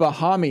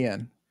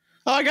Bahamian.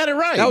 Oh, I got it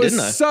right. That was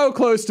didn't I? so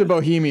close to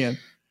Bohemian.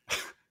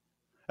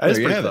 That is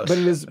pretty close. But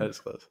it is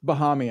close.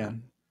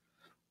 Bahamian.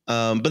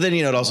 But then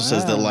it also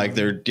says that like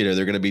they're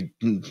going to be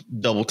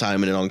double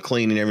timing it on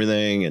cleaning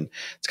everything, and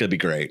it's going to be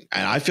great.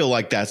 And I feel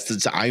like that's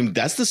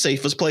the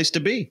safest place to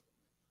be.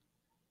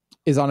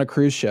 Is on a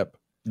cruise ship.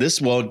 A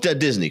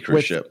Disney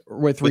cruise ship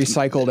with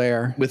recycled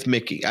air with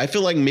Mickey. I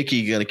feel like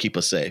Mickey going to keep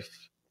us safe.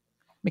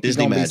 Mickey's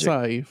Disney gonna magic.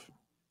 Be safe.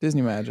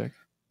 Disney magic.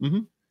 Mm-hmm.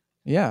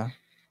 Yeah.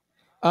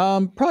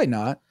 Probably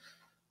not.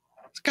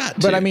 It's got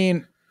to. But I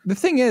mean, the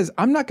thing is,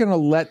 I'm not gonna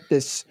let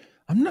this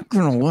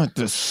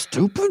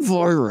stupid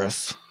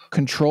virus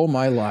control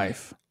my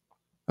life.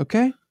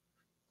 Okay?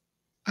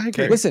 I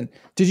agree. Listen,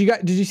 did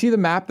you see the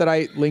map that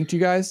I linked you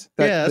guys?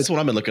 That's what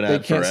I've been looking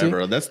at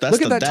forever.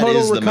 Look at that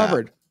total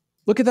recovered.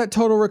 Look at that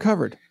total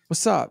recovered.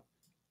 What's up?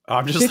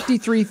 I'm just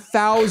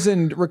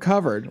 53,000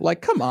 recovered.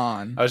 Like, come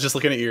on. I was just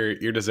looking at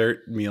your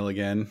dessert meal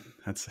again.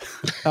 That's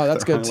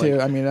good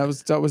too. I mean, that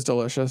was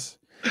delicious.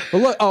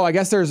 But look, I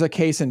guess there's a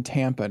case in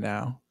Tampa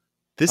now.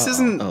 This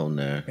isn't. Oh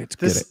no! It's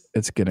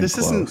getting. This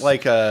close. isn't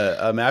like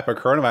a map of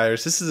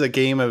coronavirus. This is a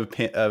game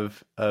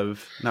of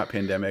not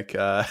pandemic.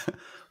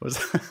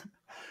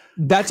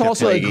 That's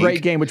also a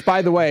great game. Which,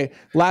 by the way,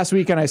 last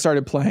weekend I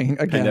started playing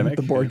again Pandemic?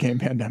 the board game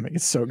Pandemic.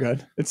 It's so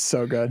good. It's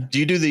so good. Do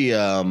you do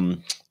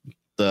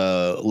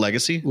the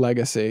Legacy?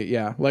 Legacy,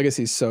 yeah.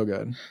 Legacy's so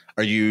good.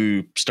 Are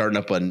you starting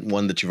up on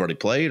one that you've already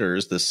played, or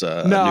is this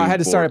no, I had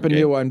to start up a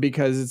new one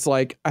because it's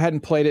like I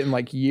hadn't played it in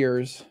like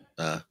years.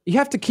 You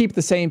have to keep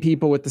the same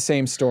people with the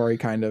same story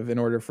kind of in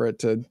order for it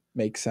to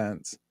make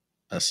sense.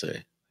 I see.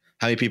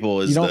 How many people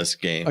is this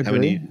game?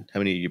 Agree? How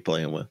many are you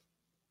playing with?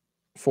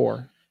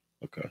 4.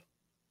 Okay.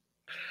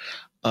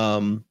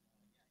 But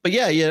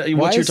yeah. Why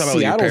what you're talking about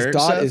with your parents,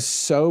 dot Seth? Is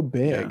so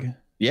big.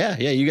 Yeah,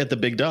 you got the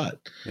big dot.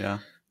 Yeah.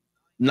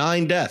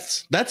 9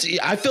 deaths.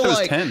 I feel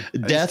like 10.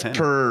 death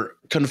per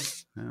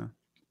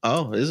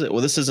Oh, is it?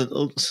 Well, this isn't.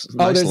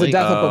 There's a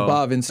death up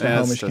above in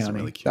Snohomish County.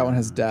 Really cute. That one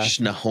has death.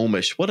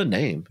 Snohomish. What a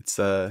name. It's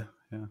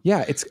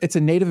Yeah, it's a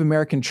Native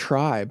American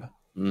tribe.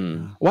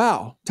 Mm.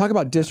 Wow, talk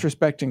about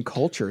disrespecting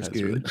cultures, that's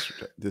dude. really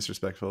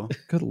disrespectful.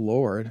 Good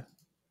Lord.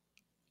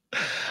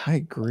 I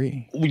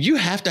agree. You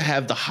have to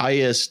have the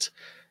highest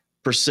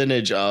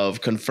percentage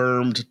of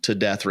confirmed to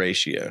death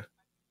ratio.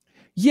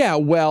 Yeah,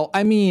 well,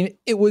 I mean,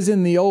 it was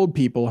in the old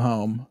people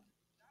home.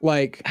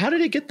 Like, how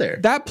did it get there?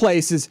 That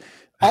place is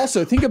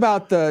also, think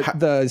about the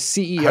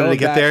CEO of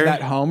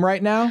that home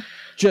right now,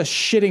 just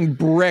shitting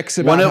bricks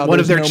about one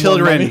of their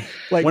children.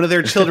 Like, one of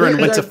their children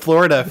went to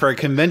Florida for a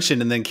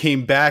convention and then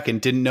came back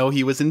and didn't know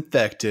he was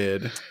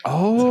infected.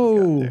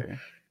 Oh,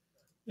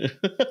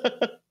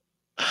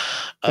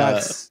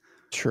 that's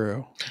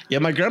true. Yeah,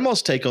 my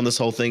grandma's take on this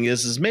whole thing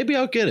is maybe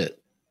I'll get it.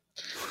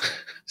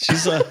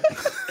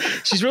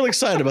 She's really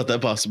excited about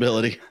that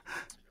possibility.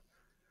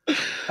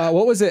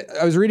 What was it?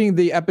 I was reading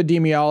the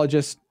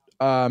epidemiologist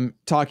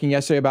talking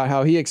yesterday about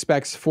how he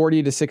expects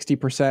 40 to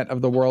 60%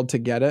 of the world to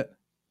get it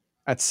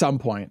at some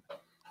point.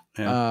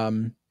 Yeah.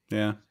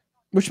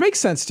 Which makes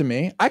sense to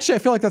me. Actually, I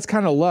feel like that's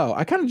kind of low.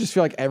 I kind of just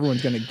feel like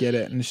everyone's going to get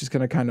it and it's just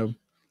going to kind of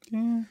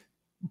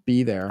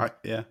be there.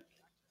 Yeah.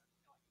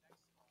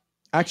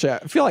 Actually, I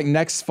feel like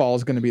next fall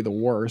is going to be the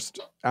worst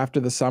after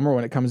the summer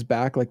when it comes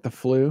back, like the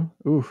flu.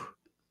 Ooh.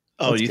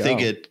 Oh, you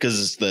think it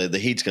because the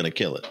heat's going to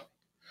kill it?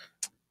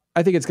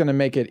 I think it's going to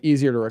make it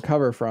easier to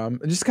recover from.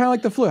 Just kind of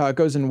like the flu, how it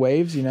goes in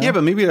waves, you know? Yeah,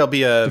 but maybe there'll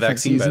be a different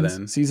vaccine seasons, by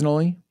then.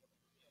 Seasonally.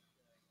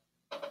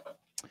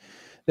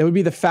 That would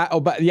be the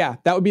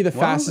that would be the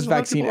fastest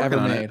vaccine ever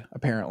made,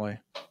 apparently.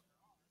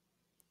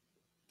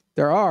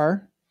 There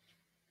are.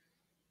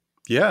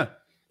 Yeah.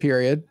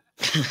 Period.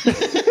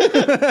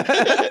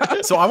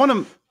 So I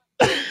want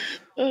to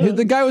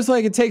The guy was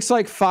like, it takes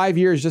like 5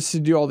 years just to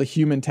do all the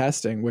human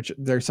testing, which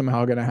they're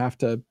somehow going to have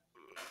to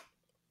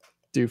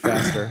do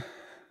faster.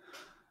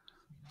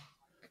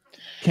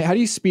 Okay, how do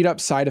you speed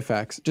up side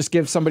effects? Just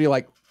give somebody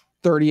like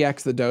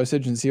 30x the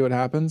dosage and see what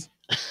happens?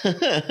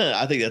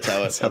 I think that's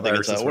how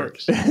it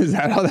works. Is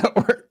that how that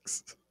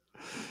works?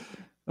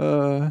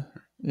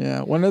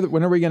 Yeah. When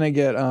are we going to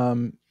get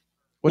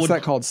what's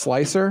that called?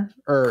 Slicer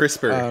or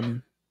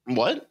CRISPR?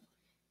 What?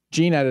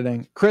 Gene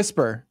editing.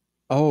 CRISPR.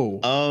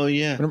 Oh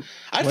yeah.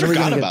 I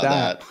forgot about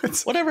that.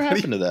 Whatever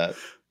happened to that?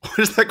 What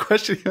does that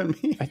question even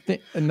mean? I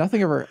think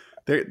nothing ever.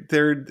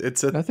 It's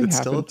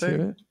still a thing.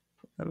 To it.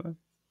 I don't know.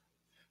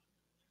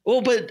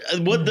 Well, but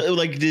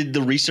did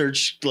the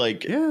research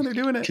yeah, they're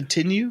doing it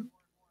continue?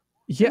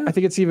 Yeah, I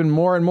think it's even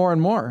more and more and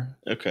more.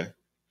 Okay.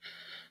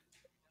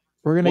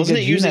 We're gonna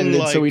get gene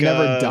edited so we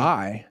never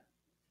die.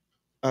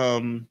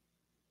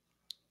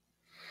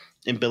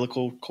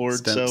 Umbilical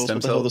cord cells.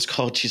 What the hell are those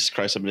called? Jesus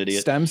Christ, I'm an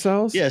idiot. Stem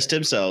cells? Yeah,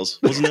 stem cells.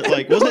 Wasn't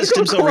it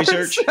stem cell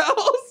research?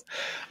 Cells?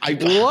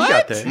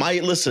 What?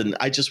 Listen,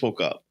 I just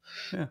woke up.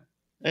 Yeah.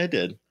 I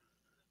did.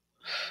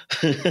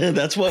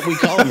 That's what we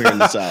call them here in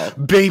the South.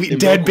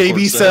 Dead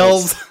baby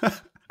cells.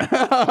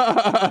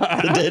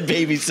 The dead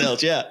baby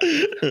cells, yeah.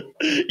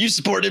 You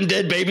support them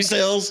dead baby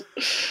cells?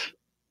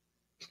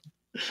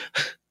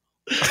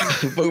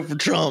 Vote for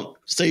Trump.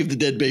 Save the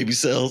dead baby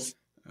cells.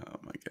 Oh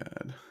my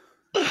God.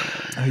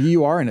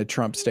 You are in a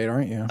Trump state,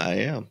 aren't you? I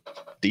am.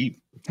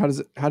 Deep. How does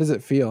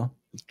it feel?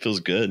 It feels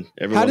good.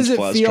 How does it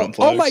feel? Trump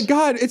flags. Oh my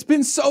God, it's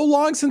been so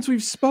long since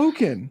we've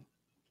spoken.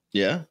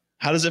 Yeah.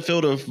 How does it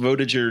feel to have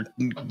voted your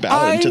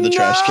ballot into the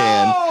trash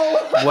can?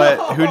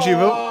 What? Who'd you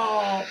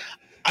vote?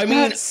 I mean,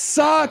 that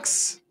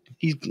sucks.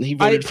 He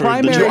voted for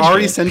the. Did you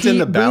already sent in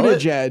the ballot?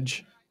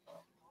 Buttigieg.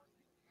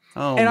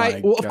 Oh and my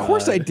God. Of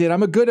course I did.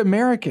 I'm a good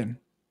American.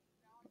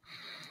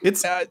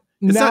 It's now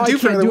not due I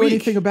for can't another do week.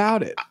 anything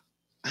about it.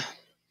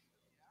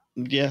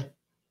 Yeah.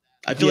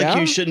 I feel like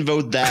you shouldn't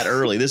vote that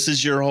early. This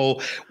is your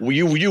whole.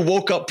 You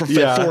woke up for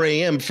 4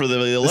 a.m. for the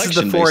election. This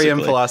is the 4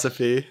 a.m.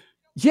 philosophy.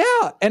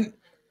 Yeah, and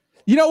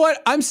you know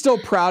what? I'm still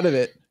proud of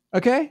it.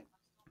 Okay.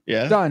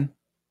 Yeah. Done.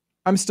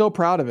 I'm still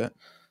proud of it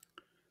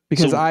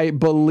because I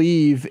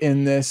believe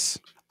in this.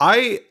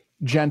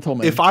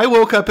 Gentleman. If I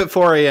woke up at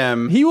 4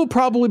 a.m., he will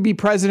probably be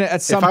president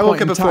at some point. If I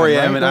woke up at 4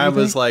 a.m. right? and I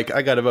was like,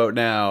 I got to vote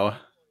now,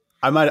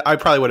 I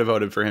probably would have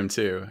voted for him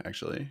too,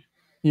 actually.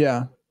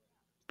 Yeah.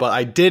 But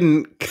I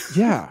didn't.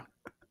 Yeah.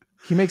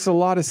 He makes a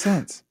lot of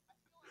sense.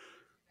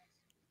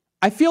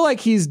 I feel like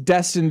he's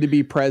destined to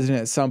be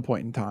president at some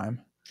point in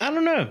time. I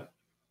don't know.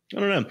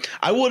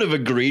 I would have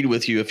agreed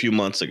with you a few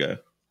months ago.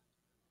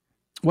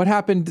 What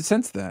happened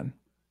since then?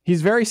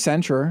 He's very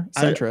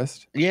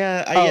centrist.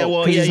 Yeah. I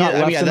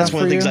mean, that's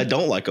one of the things you? I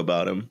don't like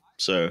about him.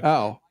 So.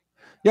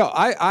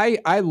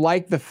 I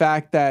like the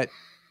fact that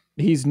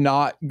he's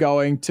not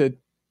going to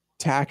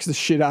tax the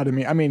shit out of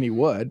me. I mean, he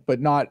would,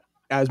 but not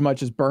as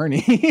much as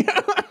Bernie.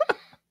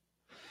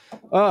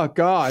 Oh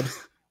God.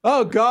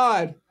 Well,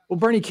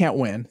 Bernie can't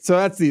win. So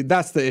that's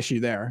the issue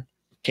there.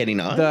 Can he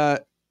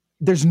not?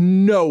 There's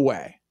no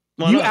way.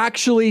 Why you not?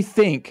 actually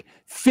think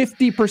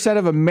 50%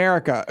 of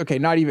America, okay,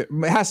 not even,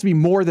 it has to be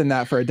more than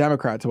that for a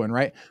Democrat to win,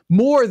 right?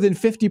 More than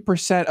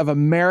 50% of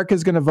America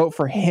is going to vote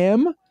for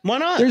him? Why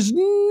not? There's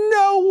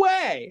no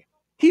way.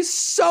 He's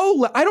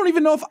so, I don't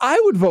even know if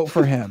I would vote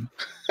for him.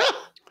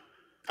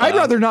 I'd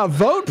rather not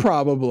vote,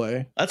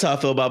 probably. That's how I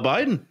feel about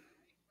Biden.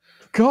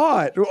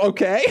 God,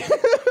 okay.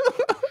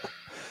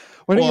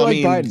 Why don't you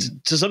like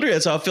Biden? To some degree,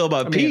 that's how I feel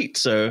about Pete.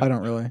 So I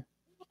don't really.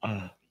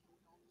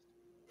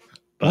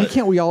 Why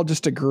can't we all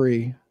just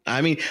agree?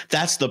 I mean,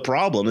 that's the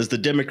problem. Is the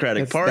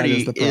Democratic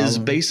Party is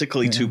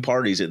basically two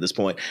parties at this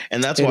point,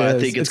 and that's why I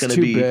think it's going to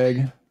be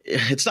big.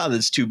 It's not that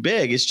it's too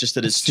big. It's just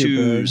that it's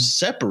too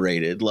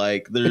separated.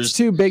 Like it's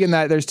too big in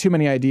that there's too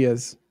many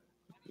ideas.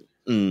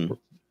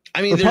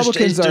 I mean,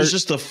 there's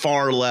just the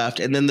far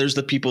left, and then there's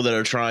the people that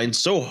are trying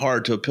so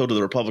hard to appeal to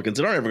the Republicans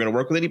that aren't ever going to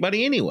work with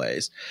anybody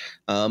anyways.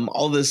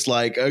 All this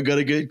like, I got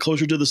to get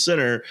closer to the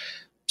center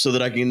so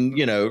that I can,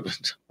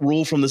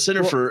 rule from the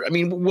center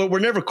we're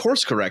never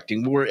course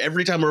correcting.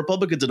 Every time a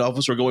Republican's in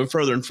office, we're going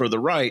further and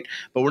further right,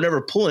 but we're never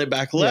pulling it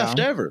back left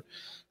ever.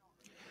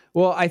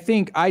 Well, I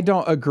think I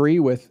don't agree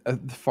with the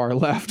far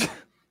left.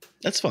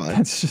 That's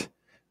fine.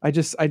 I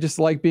just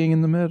like being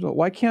in the middle.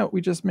 Why can't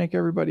we just make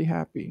everybody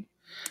happy?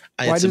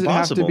 Why does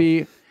impossible.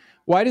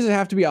 Why does it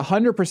have to be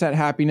 100%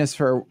 happiness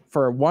for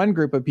one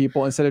group of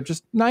people instead of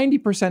just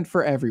 90%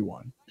 for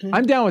everyone?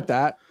 I'm down with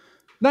that.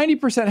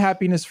 90%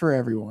 happiness for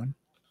everyone.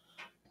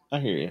 I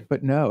hear you.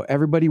 But no,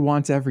 everybody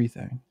wants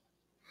everything.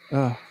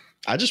 Ugh.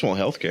 I just want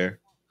healthcare.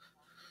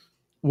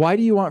 Why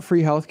do you want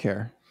free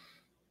healthcare?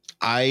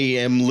 I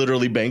am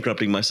literally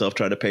bankrupting myself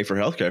trying to pay for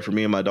healthcare for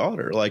me and my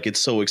daughter. Like, it's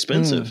so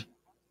expensive.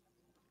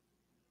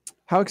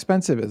 How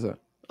expensive is it?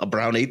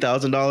 Around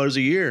 $8,000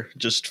 a year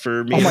just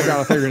for me. Oh my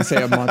God, I thought you were going to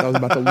say a month. I was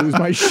about to lose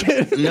my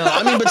shit. No,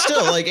 I mean, but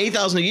still, like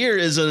 $8,000 a year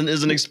is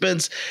an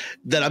expense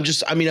that I'm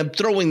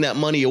throwing that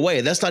money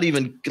away. That's not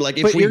even like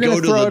if we go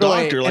to the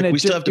doctor, like we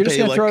still have to pay. You're just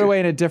going to throw it away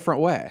in a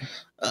different way.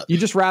 You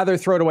just rather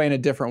throw it away in a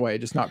different way,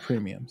 just not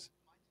premiums.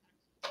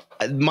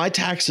 My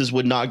taxes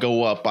would not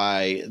go up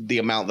by the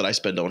amount that I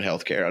spend on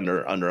healthcare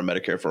under a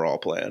Medicare for All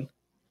plan.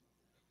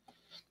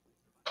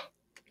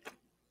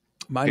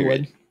 Mine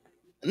Period.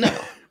 Would. No.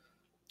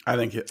 I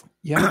think it.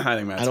 Yeah. I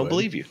think Matt's I don't would.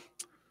 believe you.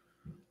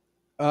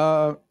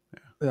 I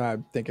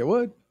think it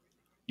would.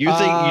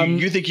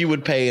 You think you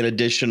would pay an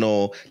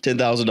additional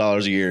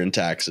 $10,000 a year in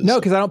taxes? No,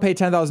 because I don't pay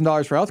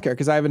 $10,000 for healthcare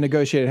because I have a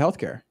negotiated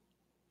healthcare.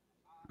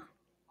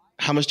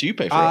 How much do you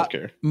pay for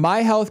healthcare?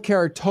 My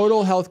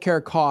total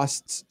healthcare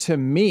costs to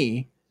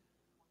me,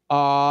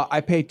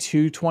 I pay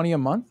 $220 a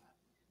month.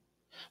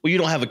 Well, you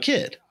don't have a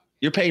kid.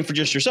 You're paying for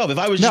just yourself. If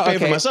I was just paying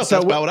for myself,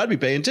 that's about what I'd be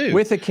paying too.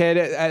 With a kid,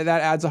 that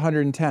adds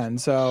 $110.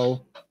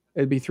 So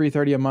it'd be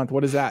 $330 a month.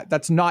 What is that?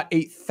 That's not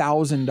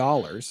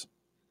 $8,000.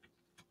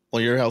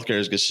 Well, your healthcare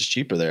is just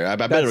cheaper there. I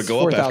bet it'll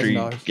go up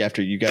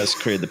after you guys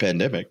created the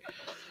pandemic.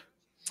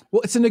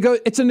 Well, it's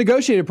a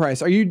negotiated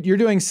price. You're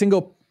doing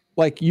single,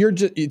 like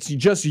it's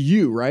just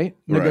you, right?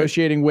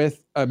 Negotiating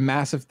with a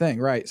massive thing,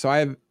 right? So I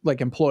have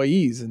like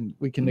employees, and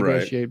we can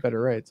negotiate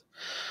better rates.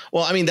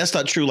 Well, I mean that's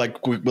not true.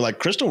 Like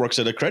Crystal works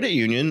at a credit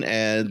union,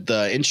 and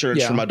the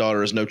insurance for my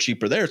daughter is no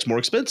cheaper there. It's more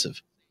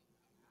expensive,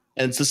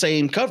 and it's the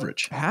same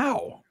coverage.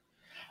 How?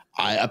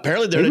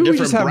 Apparently they're in a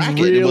different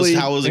bracket. It was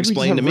how it was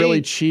explained to me.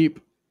 Really cheap.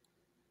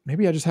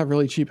 Maybe I just have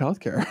really cheap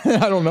healthcare.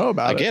 I don't know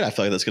about it. Again, I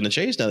feel like that's going to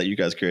change now that you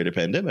guys created a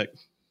pandemic.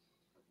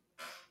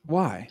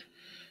 Why?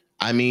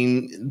 I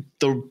mean,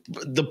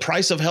 the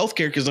price of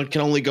healthcare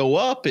can only go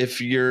up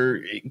if you're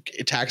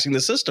taxing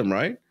the system,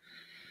 right?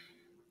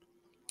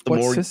 The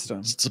more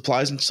system?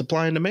 Supply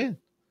and demand.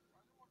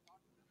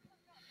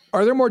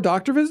 Are there more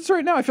doctor visits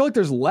right now? I feel like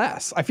there's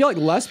less. I feel like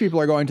less people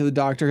are going to the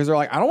doctor because they're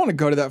like, I don't want to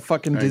go to that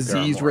fucking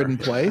disease-ridden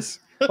place.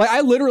 Like,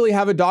 I literally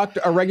have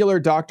a regular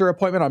doctor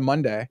appointment on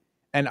Monday,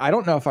 and I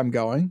don't know if I'm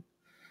going.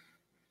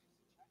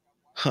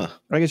 Huh.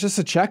 Like, it's just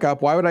a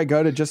checkup. Why would I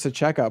go to just a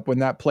checkup when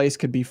that place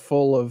could be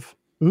full of,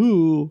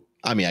 ooh.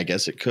 I mean, I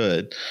guess it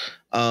could.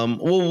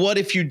 Well, what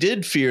if you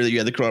did fear that you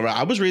had the coronavirus?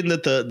 I was reading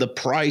that the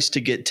price to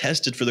get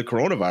tested for the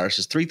coronavirus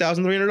is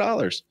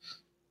 $3,300.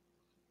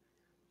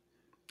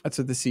 That's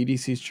what the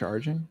CDC's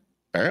charging?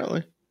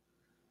 Apparently.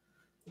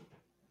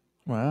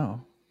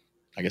 Wow.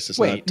 I guess it's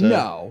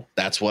no.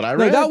 That's what I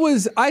read. No,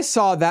 I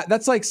saw that.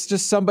 That's like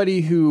just somebody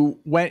who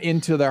went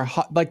into their,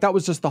 that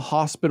was just the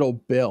hospital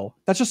bill.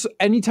 That's just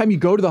anytime you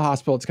go to the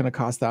hospital, it's going to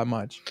cost that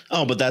much.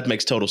 Oh, but that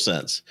makes total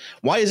sense.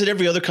 Why is it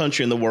every other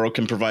country in the world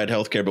can provide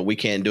healthcare, but we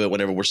can't do it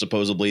whenever we're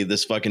supposedly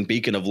this fucking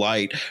beacon of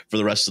light for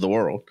the rest of the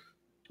world?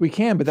 We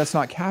can, but that's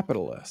not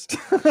capitalist.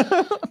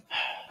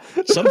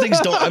 Some things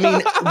don't. I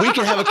mean, we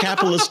can have a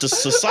capitalist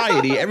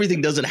society.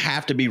 Everything doesn't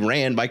have to be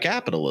ran by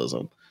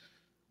capitalism.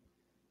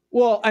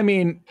 Well, I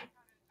mean,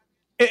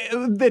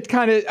 it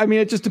kind of, I mean,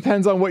 it just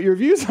depends on what your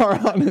views are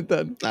on it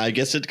then. I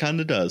guess it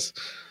kind of does.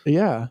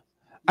 Yeah.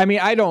 I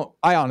mean, I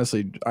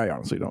honestly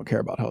don't care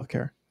about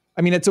healthcare.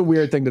 I mean, it's a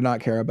weird thing to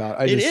not care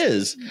about. It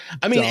is.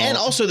 I mean, and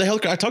also the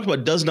healthcare I talked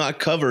about does not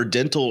cover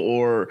dental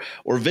or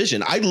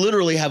vision. I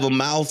literally have a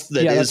mouth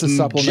that is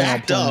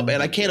jacked up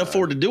and I can't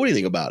afford to do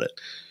anything about it.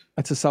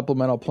 That's a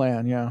supplemental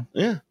plan. Yeah.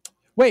 Yeah.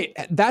 Wait,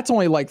 that's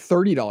only like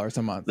 $30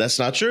 a month. That's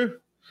not true.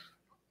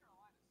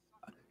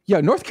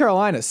 Yeah, North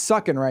Carolina's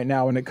sucking right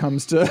now when it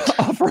comes to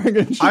offering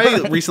insurance.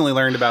 I recently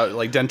learned about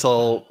like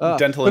dental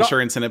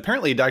insurance, and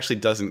apparently it actually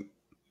doesn't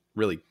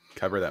really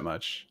cover that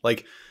much.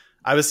 Like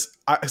so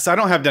I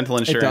don't have dental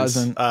insurance.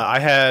 It doesn't. I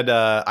had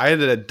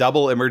a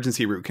double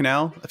emergency root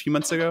canal a few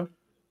months ago,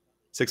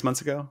 6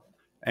 months ago.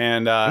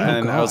 And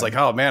I was like,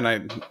 oh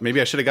man,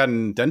 maybe I should have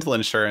gotten dental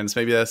insurance.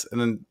 Maybe that's, and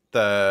then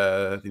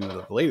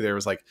the lady there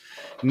was like,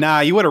 nah,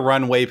 you would have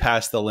run way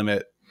past the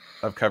limit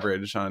of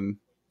coverage on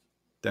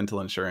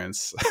dental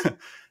insurance.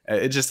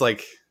 It just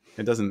like,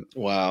 it doesn't.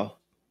 Wow.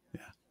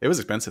 Yeah. It was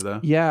expensive though.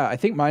 Yeah. I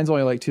think mine's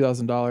only like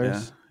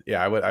 $2,000.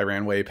 Yeah. I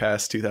ran way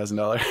past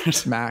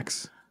 $2,000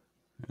 max.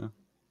 Yeah.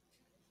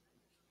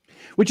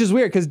 Which is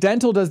weird because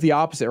dental does the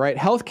opposite, right?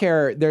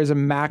 Healthcare, there's a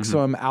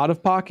maximum out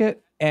of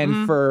pocket.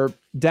 And for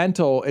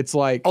dental, it's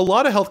like a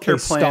lot of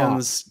healthcare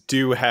plans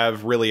do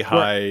have really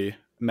high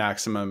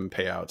maximum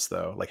payouts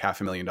though, like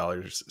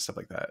 $500,000, stuff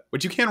like that,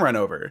 which you can run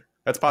over.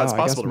 It's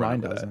possible to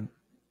run over that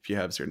if you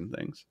have certain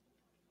things.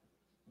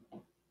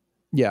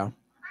 Yeah.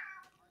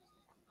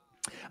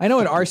 I know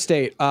in our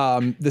state,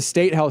 the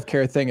state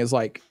healthcare thing is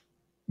like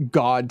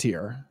God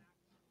tier,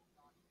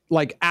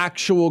 like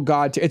actual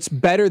God tier. It's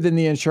better than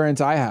the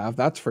insurance I have.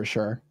 That's for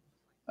sure.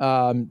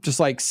 Just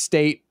like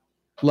state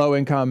low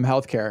income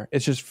healthcare.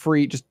 It's just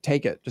free. Just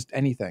take it. Just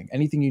anything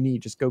you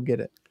need, just go get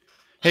it.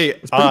 Hey,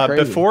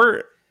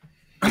 before,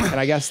 and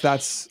I guess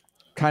that's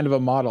kind of a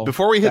model.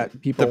 Before we hit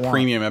the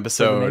premium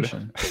episode,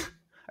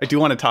 I do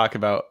want to talk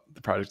about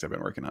the project I've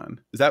been working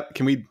on.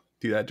 Can we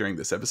do that during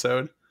this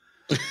episode?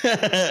 You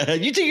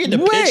think you're going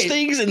to pitch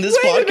things in this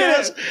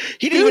podcast?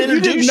 He didn't even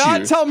introduce you. You did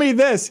not tell me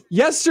this.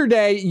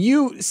 Yesterday,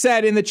 you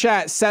said in the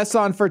chat, Seth's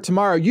on for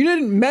tomorrow. You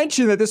didn't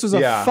mention that this was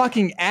a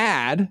fucking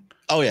ad.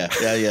 Oh, yeah.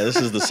 This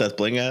is the Seth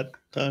Bling ad.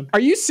 time. Are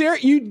you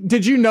serious?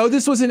 Did you know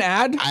this was an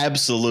ad? I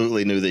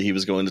absolutely knew that he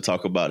was going to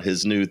talk about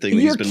his new thing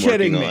that You're he's been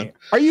kidding working me. on.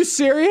 Are you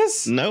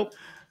serious? Nope.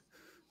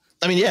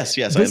 I mean, yes,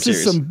 I am This serious.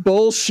 is some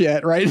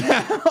bullshit right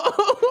now.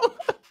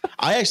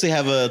 I actually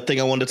have a thing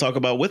I wanted to talk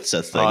about with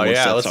Seth's thing. Oh,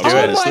 yeah, let's do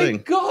it. Oh my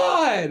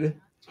God.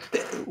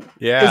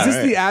 Yeah. Is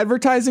this the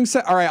advertising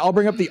set? All right, I'll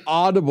bring up the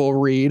Audible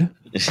read.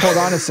 Hold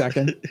on a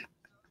second.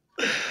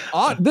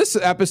 This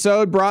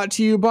episode brought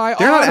to you by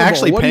They're Audible. not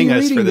actually What paying are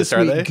you us for reading this,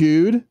 are week, they?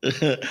 Dude?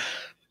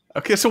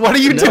 Okay, so what are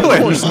you No, doing? of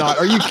course not.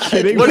 Are you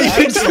kidding What me? are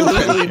you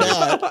Absolutely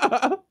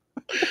not.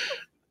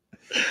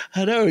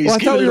 I know he's Well, I thought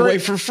giving we it were- away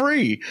for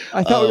free.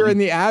 I thought we were in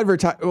the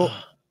advertising. Well,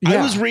 I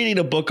yeah. was reading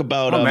a book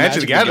about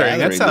Magic the Gathering.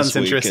 That sounds this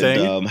week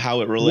interesting. And,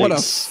 how it relates.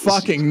 What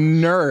a fucking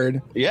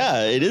nerd.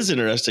 Yeah, it is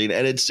interesting,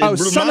 and it Oh,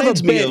 son of a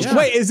reminds me bitch. of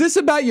Wait, is this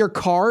about your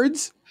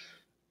cards?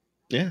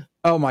 yeah.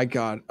 Oh my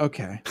God.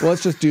 Okay. Well,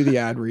 let's just do the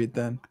ad read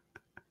then.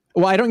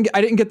 Well, I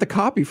didn't get the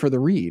copy for the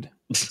read,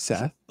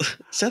 Seth.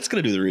 Seth's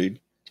gonna do the read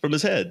from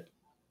his head.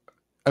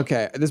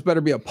 Okay, this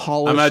better be a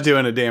polished. I'm not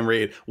doing a damn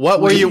read. What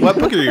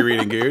book are you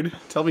reading, Good?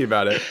 Tell me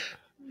about it.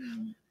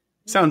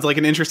 Sounds like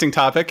an interesting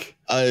topic.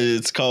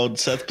 It's called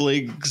Seth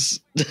Blink's.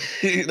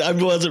 I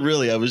wasn't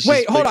really. I was.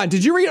 Wait, hold on.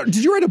 Did you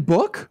read a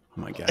book?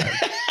 Oh my God.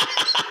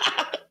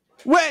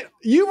 Wait,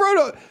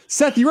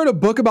 Seth, you wrote a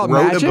book about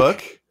Wrote magic? a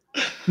book?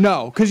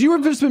 No, because you were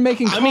just been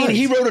making I cards. mean,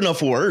 he wrote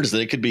enough words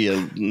that it could be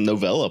a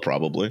novella,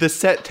 probably. The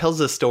set tells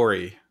a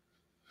story.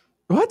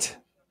 What?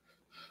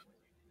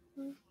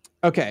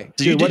 Okay.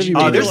 Do you, dude, what did have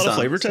you you do been a lot doing? of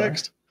flavor Sorry.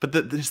 text? But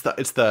it's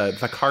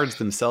the cards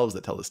themselves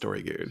that tell the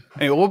story, Good.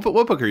 Anyway,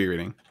 what book are you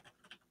reading?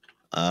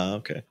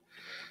 Okay.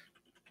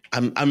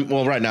 I'm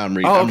well. Right now, I'm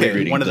reading. Oh, I'm okay.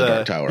 reading One of the the-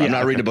 Dark Tower. Yeah, I'm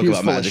not reading a book he was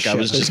about full of magic. I shit.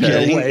 was just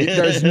There's kidding. no way.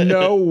 There's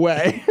no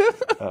way.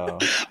 Oh.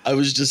 I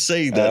was just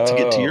saying that to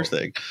get to your Oh.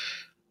 thing.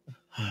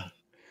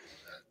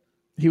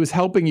 He was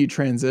helping you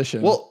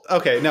transition. Well,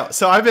 okay, no.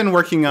 So I've been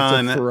working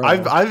on. throw.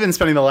 I've been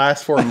spending the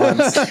last 4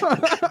 months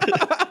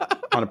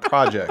on a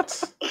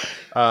project.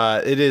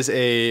 I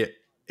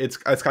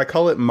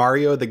call it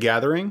Mario the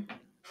Gathering.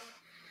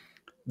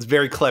 It's a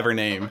very clever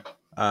name.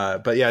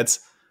 But yeah, it's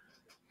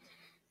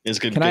It's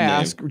good. Can good I name.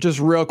 ask just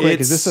real quick?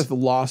 Is this a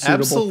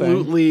lawsuitable thing?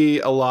 absolutely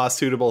a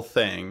law-suitable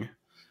thing.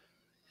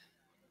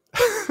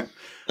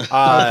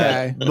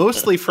 Okay.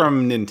 Mostly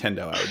from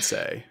Nintendo, I would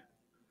say.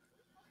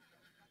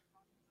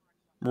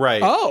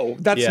 Right. Oh,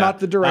 that's Yeah. not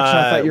the direction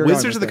I thought you were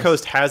Wizards going of the with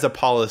Coast has a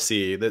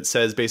policy that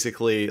says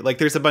basically, like,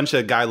 there's a bunch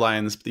of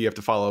guidelines that you have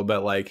to follow,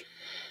 but like,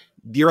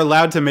 you're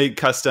allowed to make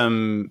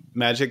custom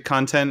Magic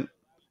content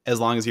as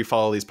long as you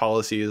follow these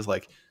policies.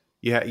 Like,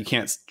 you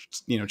can't,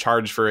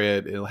 charge for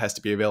it. It has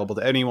to be available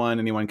to anyone.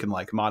 Anyone can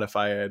like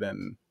modify it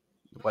and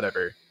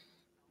whatever.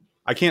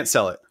 I can't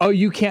sell it. Oh,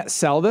 you can't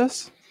sell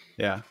this?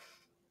 Yeah.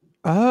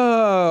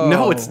 Oh.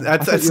 No, I it's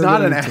thought you were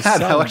not an going to ad.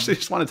 sell I actually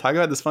just want to talk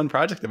about this fun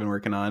project I've been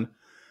working on.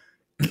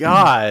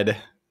 God.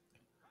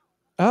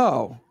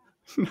 Oh.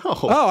 No.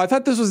 Oh, I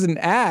thought this was an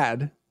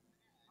ad.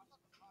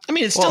 I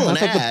mean, it's still I an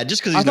thought the- ad.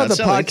 Just because I he's thought not the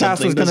selling podcast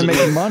was something going to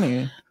doesn't make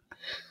money.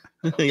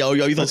 Oh,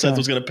 you thought Seth Okay.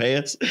 was going to pay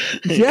us?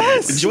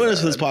 Yes. Join us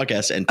for this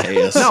podcast and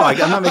pay us. No, I'm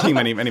not making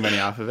any money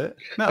off of it.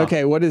 No.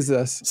 Okay, what is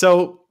this?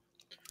 So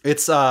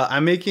it's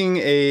I'm making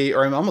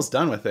I'm almost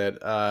done with it.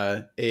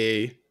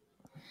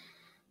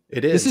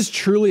 It is. This is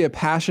truly a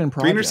passion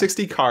project.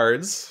 360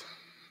 cards.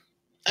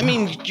 I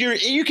mean,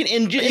 you can Yeah,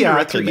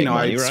 indirectly make I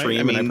money, right?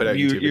 stream and I put out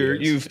you, YouTube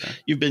videos.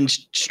 you've been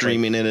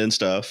streaming it and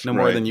stuff. No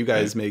more right? than you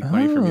guys make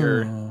money from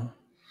your Oh.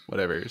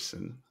 whatevers.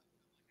 And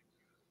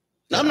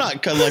I'm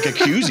not kind of like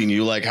accusing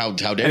you, like how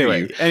dare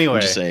you? Anyway,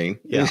 I'm just saying.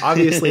 yeah,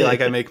 obviously,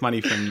 like I make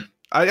money from.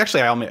 I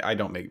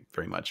don't make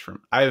very much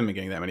from. I haven't been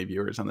getting that many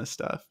viewers on this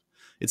stuff.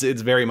 It's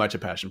very much a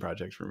passion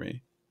project for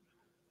me.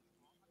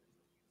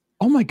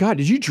 Oh my God,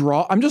 did you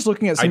draw? I'm just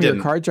looking at some I of your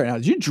didn't. cards right now.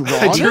 Did you draw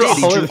I this? drew He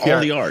all drew of the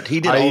all the art. He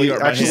did all the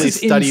art. I by actually hand. This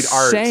is studied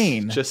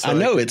insane. art. Just so I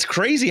know could- it's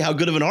crazy how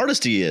good of an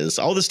artist he is.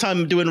 All this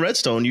time doing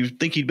Redstone, you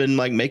think he'd been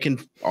like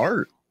making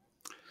art?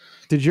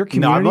 Did your No,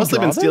 community I've mostly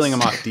draw been stealing this?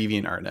 them off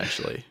DeviantArt,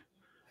 actually.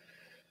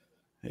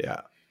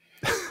 Yeah.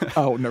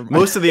 Oh, never mind.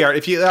 Most of the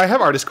art, I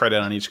have artist credit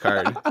on each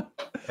card,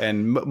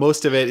 and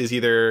most of it is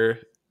either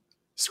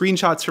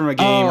screenshots from a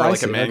game Oh, or I like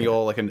see. a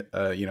manual, like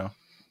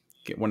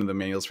get one of the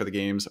manuals for the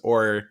games,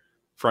 or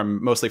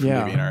mostly from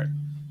Yeah. DeviantArt.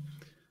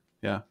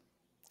 Yeah,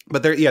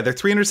 but they're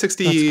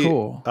 360. That's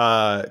cool.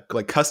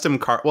 Like custom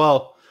card.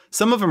 Well,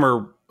 some of them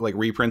are like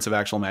reprints of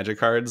actual Magic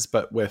cards,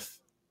 but with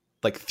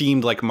like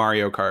themed like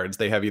Mario cards.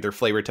 They have either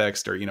flavor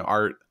text or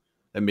art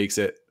that makes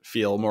it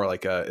feel more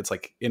like it's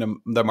like in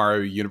the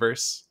Mario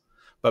universe.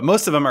 But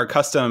most of them are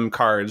custom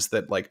cards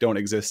that like don't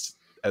exist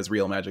as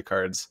real Magic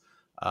cards.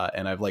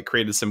 And I've like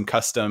created some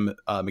custom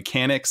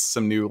mechanics,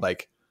 some new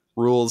like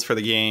rules for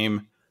the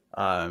game.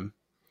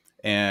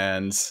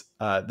 And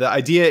the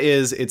idea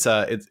is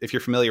if you're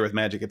familiar with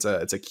Magic, it's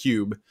a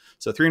cube.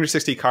 So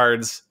 360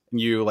 cards, and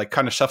you like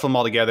kind of shuffle them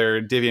all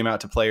together, divvy them out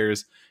to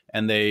players,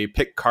 and they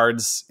pick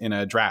cards in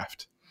a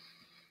draft.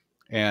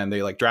 And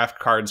they like draft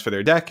cards for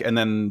their deck, and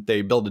then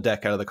they build a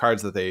deck out of the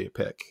cards that they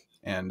pick.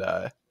 And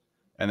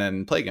and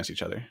then play against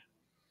each other.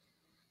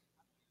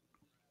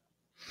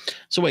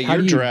 So wait,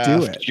 your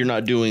draft, you're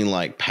not doing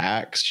like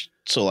packs.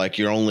 So like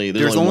there's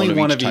only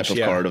one of each type of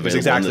card available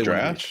exactly in the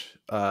draft.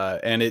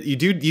 And you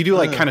do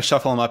like kind of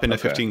shuffle them up into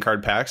 15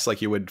 card packs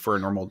like you would for a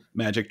normal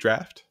Magic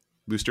draft,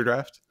 booster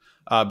draft.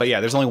 But yeah,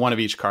 there's only one of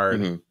each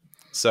card. Mm-hmm.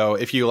 So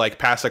if you like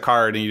pass a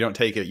card and you don't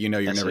take it, you're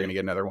never going to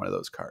get another one of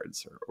those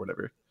cards or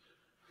whatever.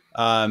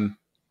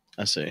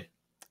 I see.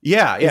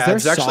 Yeah.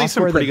 It's actually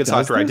some pretty good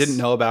software. I didn't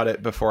know about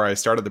it before I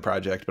started the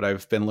project, but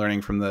I've been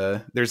learning from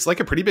there's like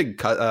a pretty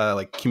big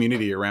like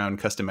community around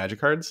custom Magic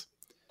cards.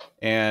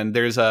 And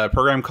there's a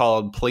program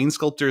called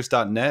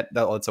planesculptors.net.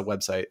 That's a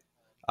website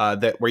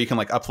where you can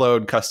like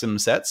upload custom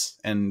sets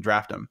and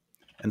draft them.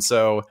 And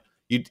so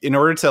in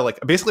order to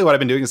like, basically what I've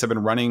been doing is I've been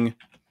running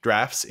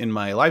drafts in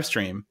my live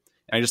stream.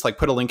 And I just like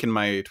put a link in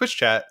my Twitch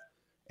chat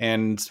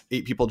and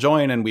 8 people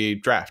join and we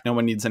draft. No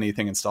one needs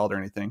anything installed or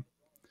anything.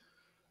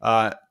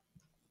 Yeah.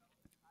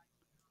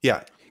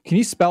 Can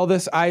you spell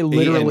this? I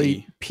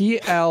literally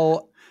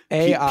PLANE.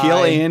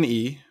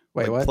 Wait,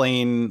 like what?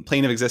 Plane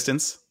of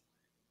existence.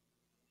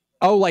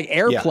 Oh, like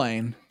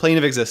airplane. Yeah. Plane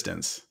of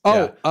existence.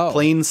 Oh.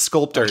 Plane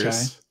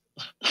sculptors.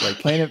 Okay.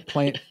 Like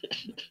plane.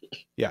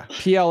 Yeah.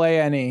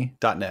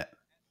 PLANE.net.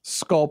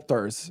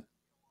 Sculptors.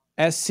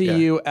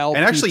 SCULPTOR.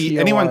 And actually,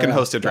 anyone can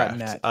host a draft.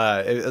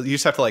 You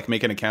just have to like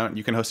make an account.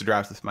 You can host a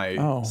draft with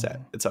my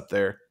set. It's up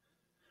there.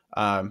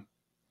 And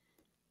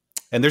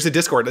there's a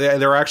Discord.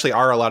 There actually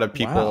are a lot of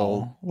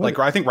people. Wow. Like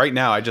I think right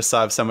now, I just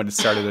saw someone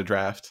started a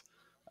draft.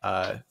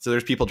 So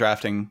there's people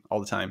drafting all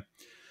the time.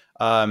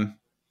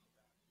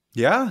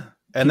 Yeah,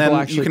 and people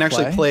then you can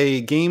actually play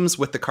games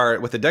with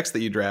the decks that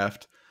you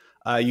draft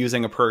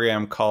using a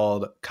program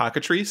called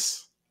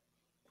Cockatrice,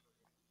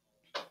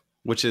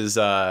 which is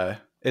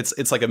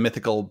it's like a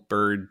mythical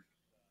bird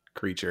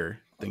creature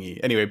thingy.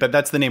 Anyway, but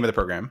that's the name of the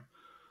program.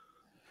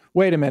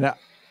 Wait a minute.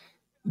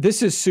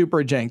 This is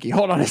super janky.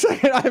 Hold on a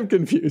second. I'm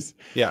confused.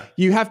 Yeah.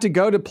 You have to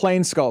go to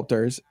Plane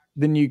Sculptors,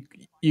 then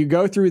you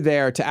go through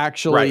there to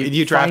actually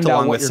you draft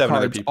along with 7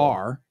 other people.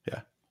 Are.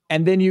 Yeah.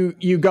 And then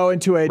you go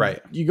into a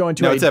a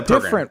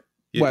different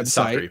website. It's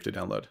software you have to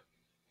download.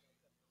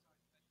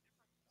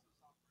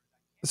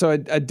 So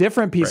a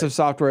different piece of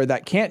software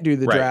that can't do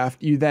the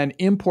draft, you then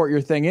import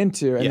your thing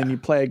into, and then you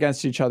play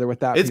against each other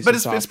with that.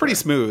 It's pretty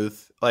smooth.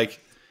 Like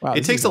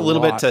it takes a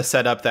little bit to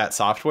set up that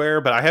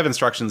software, but I have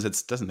instructions.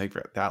 It doesn't take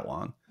that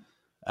long.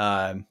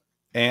 And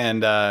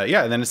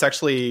then it's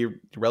actually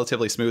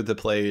relatively smooth to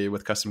play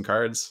with custom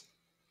cards.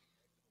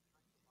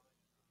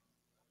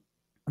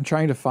 I'm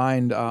trying to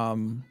find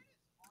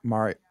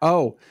Mario.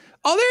 Oh,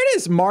 there it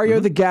is. Mario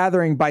the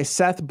Gathering by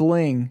Seth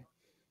Bling.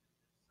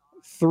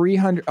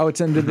 300. Oh,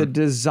 it's under the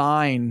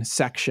design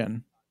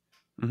section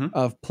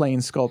of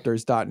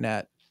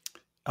planesculptors.net.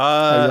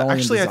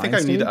 Actually, I think I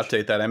need to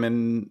update that. I'm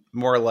in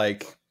more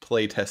like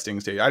play testing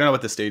stage. I don't know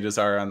what the stages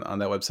are on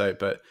that website,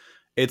 but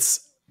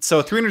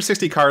so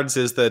 360 cards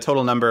is the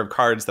total number of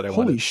cards that I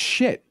want. Holy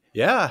shit.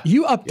 Yeah.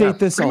 You update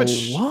this a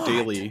lot.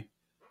 Daily.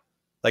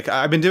 Like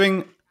I've been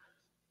doing.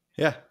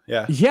 Yeah.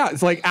 Yeah,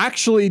 it's like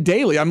actually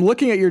daily. I'm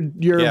looking at your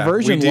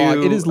version log.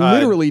 It is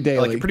literally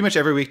daily. Like pretty much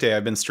every weekday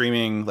I've been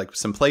streaming like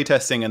some play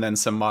testing and then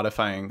some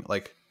modifying,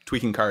 like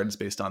tweaking cards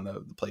based on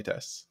the play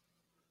tests.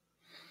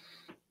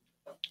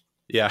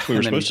 Yeah. We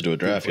were supposed to do a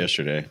draft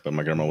yesterday, but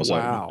my grandma was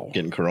out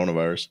getting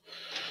coronavirus.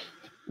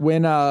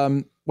 When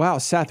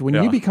Seth, when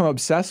you become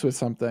obsessed with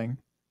something,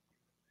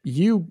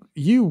 you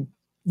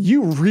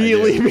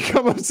really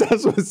become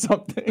obsessed with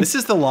something. This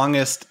is the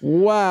longest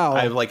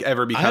I've like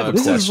ever become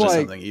obsessed with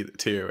something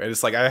too. And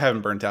it's like I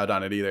haven't burnt out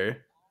on it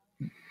either.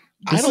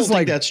 I don't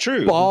think that's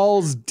true.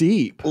 Balls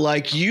deep.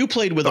 Like you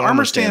played with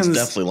armor stands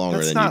definitely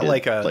longer than you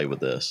did play with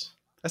this.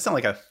 That's not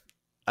like a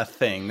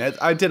thing.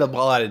 I did a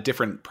lot of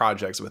different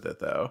projects with it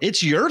though.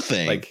 It's your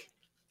thing. Like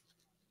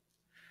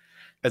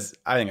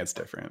I think it's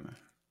different.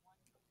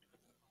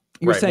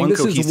 You're saying this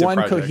is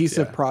one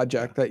cohesive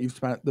project that you've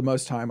spent the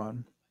most time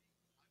on.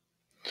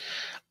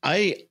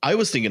 I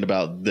was thinking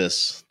about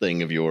this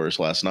thing of yours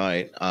last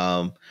night.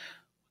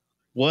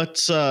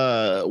 What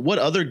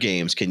other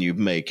games can you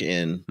make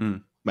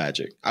in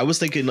Magic? I was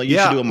thinking you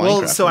should do a Minecraft.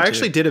 Well, so I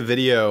actually did a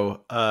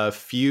video a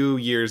few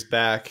years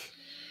back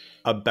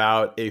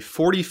about a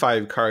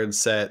 45 card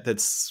set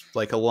that's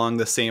like along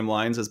the same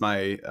lines as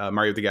my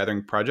Mario the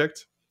Gathering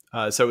project.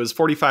 So it was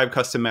 45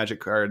 custom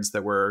Magic cards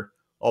that were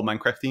all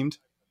Minecraft themed.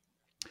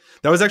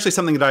 That was actually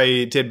something that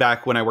I did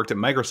back when I worked at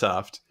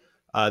Microsoft.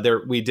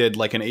 We did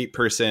like an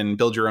 8-person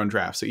build your own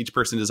draft. So each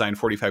person designed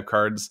 45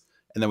 cards,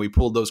 and then we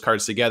pooled those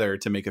cards together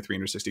to make a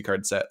 360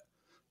 card set.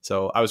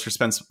 So I was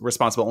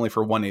responsible only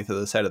for 1/8 of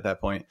the set at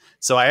that point.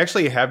 So I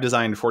actually have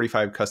designed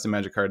 45 custom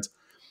Magic cards.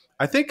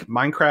 I think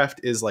Minecraft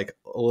is like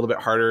a little bit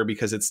harder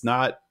because it's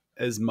not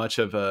as much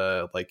of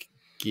a like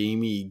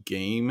gamey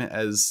game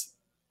as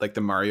like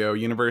the Mario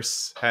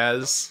universe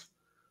has.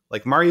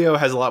 Like Mario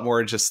has a lot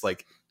more just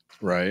like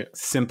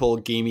simple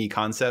gamey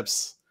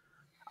concepes.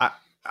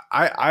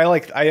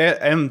 I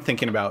am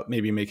thinking about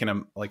maybe making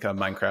a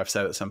Minecraft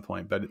set at some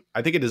point, but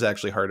I think it is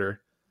actually harder.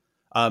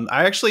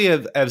 I actually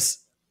have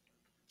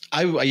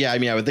I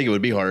mean, I would think it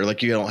would be harder.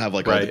 Like you don't have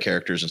like all the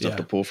characters and stuff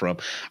to pull from.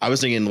 I was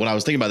thinking when I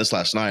was thinking about this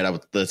last night,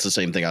 that's the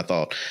same thing I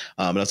thought.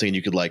 And I was thinking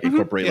you could like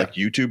incorporate like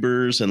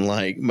YouTubers and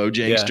like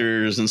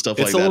Mojangsters and stuff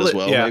like that as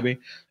well. Maybe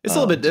it's a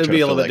little bit. It'd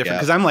be a little bit different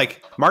because I'm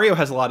like Mario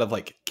has a lot of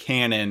like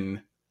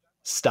canon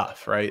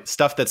stuff, right?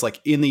 Stuff that's like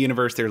in the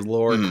universe. There's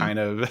lore kind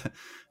of,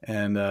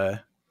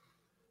 and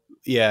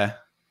yeah.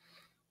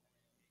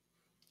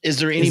 Is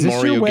there any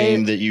Mario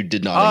game that you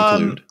did not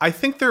include? I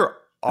think there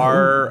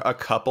are a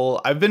couple.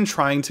 I've been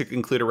trying to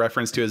include a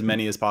reference to as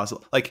many as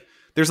possible. Like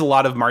there's a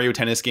lot of Mario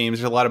Tennis games.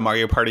 There's a lot of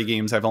Mario Party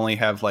games. I've only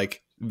have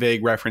like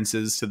vague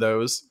references to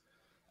those.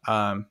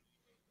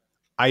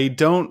 I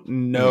don't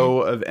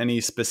know of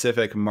any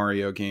specific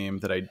Mario game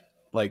that I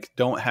like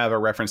don't have a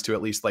reference to,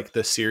 at least like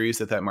the series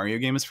that Mario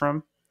game is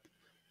from.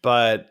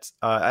 But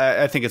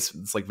I think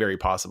it's like very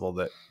possible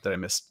that I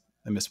missed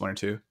one or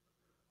two.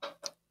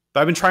 But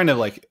I've been trying to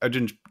like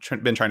been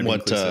trying to be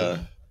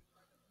inclusive.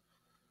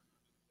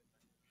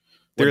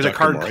 There's a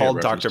card called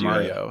Dr.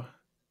 Mario.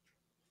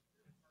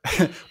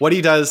 What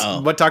he does,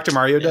 what Dr.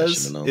 Mario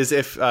does is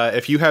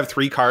if you have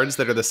 3 cards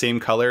that are the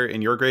same color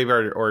in your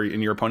graveyard or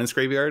in your opponent's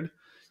graveyard,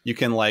 you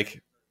can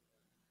like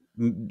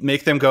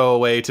make them go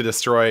away to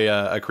destroy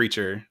a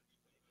creature.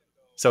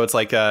 So it's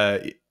like how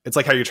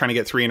you're trying to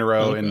get 3 in a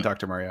row in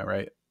Dr. Mario,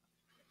 right?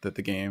 The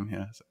game,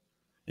 So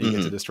you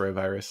get to destroy a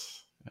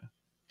virus.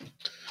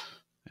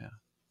 Yeah.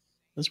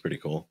 That's pretty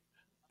cool.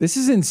 This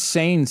is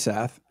insane,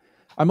 Seth.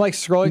 I'm like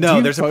scrolling.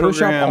 No, there's Photoshop a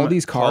program all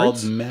these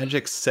cards called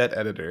Magic Set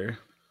Editor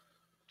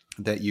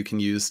that you can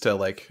use to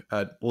like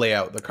lay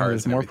out the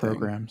cards. There's more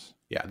programs.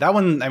 Yeah, that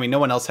one. I mean, no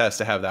one else has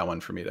to have that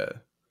one for me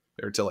to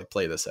like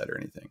play the set or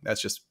anything.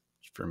 That's just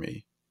for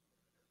me.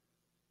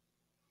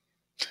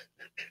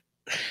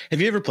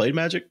 Have you ever played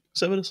Magic,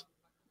 Sevenus?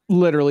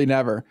 Literally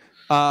never.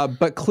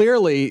 But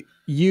clearly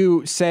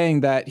you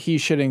saying that he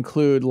should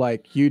include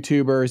like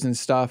YouTubers and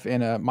stuff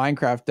in a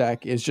Minecraft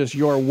deck is just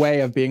your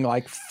way of being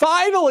like,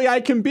 finally I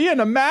can be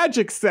in a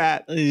Magic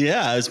set.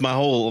 Yeah, it's my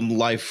whole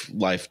life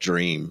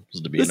dream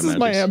is to be in a Magic set. This is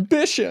my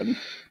ambition.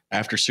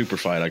 After Super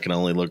Fight, I can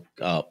only look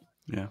up.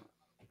 Yeah.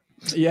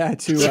 Yeah,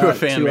 to a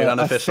fan-made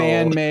unofficial,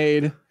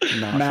 fan-made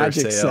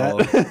Magic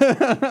set.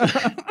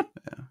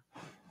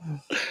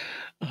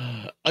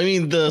 I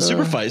mean, the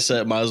Super Fight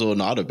set might as well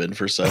not have been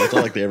for sale. It's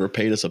not like they ever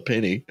paid us a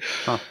penny.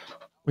 Huh.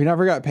 We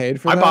never got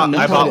paid for that.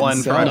 I bought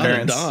one for my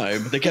parents.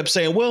 Dime. They kept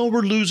saying, well,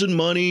 we're losing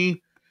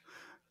money.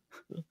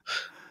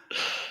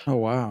 Oh,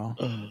 wow.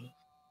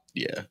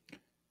 Yeah.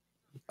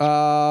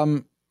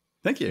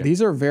 Thank you.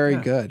 These are very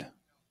good.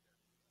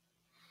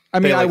 I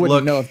mean, I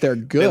wouldn't know if they're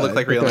good. They look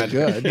like real Magic.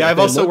 Good. Yeah, I've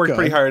also worked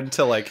pretty hard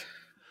to like.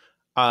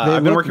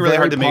 I've been working really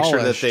hard to make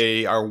sure that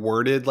they are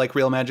worded like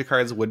real Magic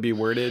cards would be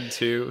worded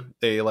too.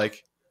 They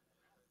like.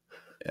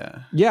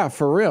 Yeah,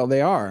 for real,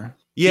 they are.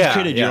 Yeah, you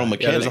created your own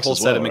mechanics. There's a whole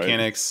set of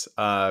mechanics.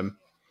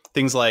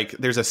 Things like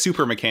there's a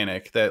super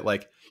mechanic that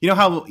like you know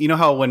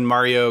how when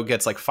Mario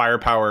gets like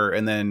firepower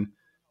and then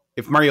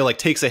if Mario like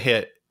takes a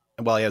hit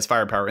while he has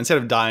firepower, instead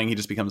of dying, he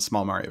just becomes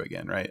small Mario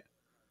again, right?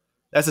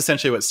 That's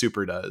essentially what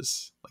super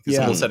does. Like this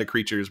whole set of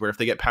creatures where if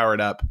they get powered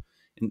up,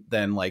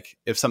 then like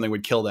if something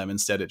would kill them,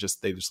 instead they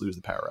just lose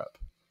the power up.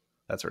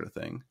 That sort of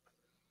thing.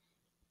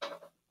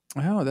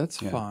 Oh, that's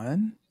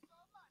fun.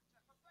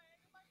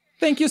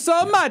 Thank you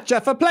so much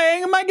for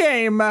playing my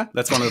game.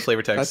 That's one of the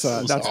flavor texts.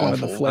 That's one of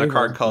the flavor. A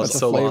card called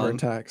So Long.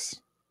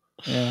 Text.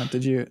 Yeah.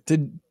 Did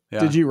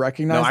you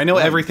recognize? No, I know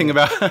everything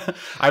about.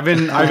 I've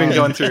been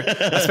going through,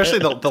 especially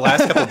the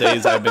last couple of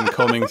days. I've been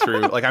combing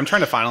through. Like I'm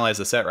trying to finalize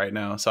the set right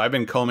now, so I've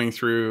been combing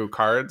through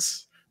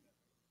cards.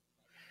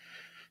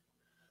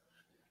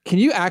 Can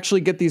you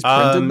actually get these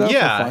printed though?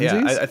 Yeah, for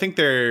yeah. I think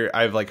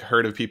I've like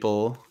heard of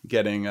people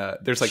getting.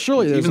 There's like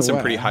even some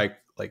pretty high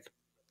like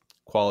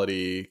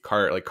quality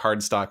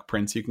card stock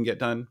prints you can get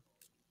done.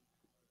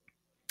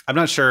 I'm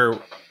not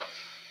sure.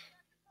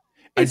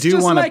 It's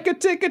just like a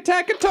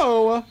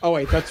tic-a-tac-a-toe. Oh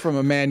wait, that's from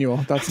Emmanuel.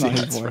 That's not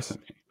his voice.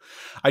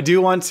 I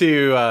do want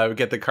to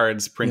get the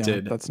cards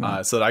printed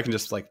so that I can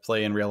just like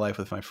play in real life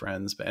with my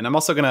friends. And I'm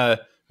also gonna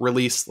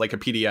release like a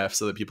PDF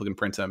so that people can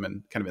print them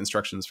and kind of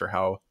instructions for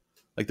how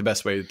like the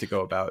best way to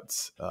go about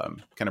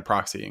kind of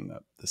proxying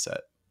the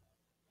set.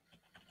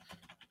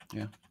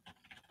 Yeah.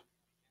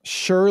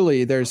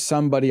 Surely there's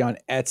somebody on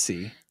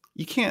Etsy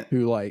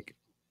who like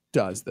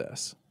does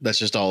this. That's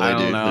just all they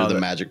do. They're the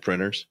Magic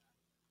printers.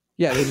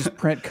 Yeah, they just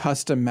print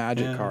custom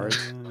Magic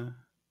cards.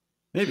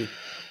 Maybe.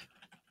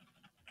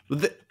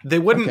 They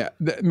wouldn't.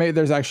 Okay. Maybe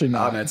there's actually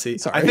not on Etsy.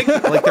 Sorry. I think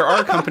like there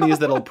are companies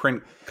that'll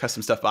print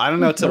custom stuff, but I don't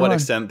know to what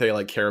extent they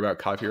like care about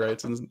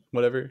copyrights and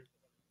whatever.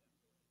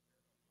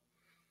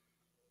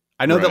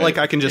 I know that like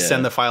I can just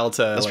send the file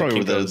to. That's like,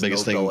 probably the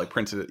biggest thing. They'll like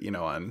print it,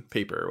 on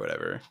paper or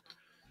whatever.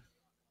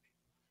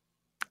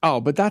 Oh,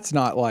 but that's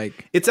not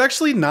like... It's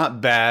actually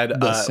not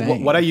bad.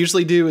 What I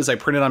usually do is I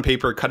print it on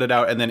paper, cut it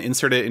out, and then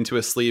insert it into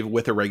a sleeve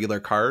with a regular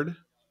card.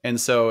 And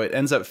so it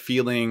ends up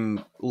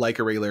feeling like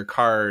a regular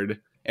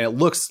card, and it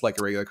looks like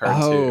a regular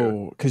card too.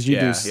 Oh, because you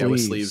do sleeves. Yeah,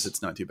 with sleeves,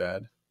 it's not too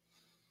bad.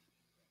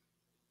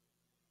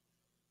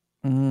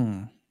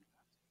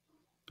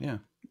 Yeah.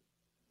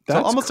 That's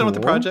so almost done with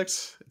the cool.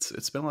 project.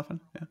 It's been a lot of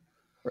fun. Yeah.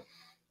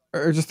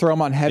 Or just throw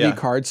them on heavy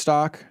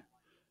cardstock.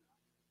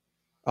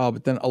 Oh,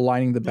 but then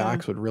aligning the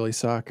backs would really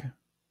suck.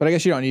 But I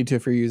guess you don't need to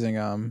if you're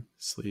using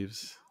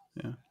sleeves.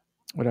 Yeah.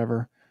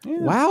 Whatever. Yeah.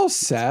 Wow,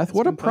 Seth,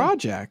 what a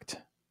project.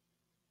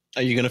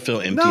 Are you gonna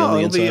feel empty on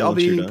the inside? I'll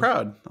be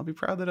proud. I'll be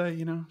proud that I,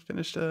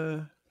 finished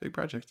a big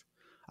project.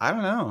 I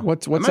don't know.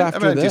 What's after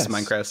this? I might do some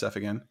Minecraft stuff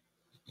again.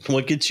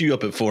 What gets you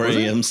up at 4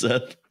 a.m.,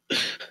 Seth?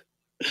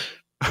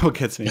 What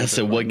gets me? I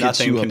said, what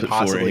gets you up at 4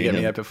 a.m.? Possibly get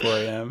me up at 4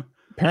 a.m.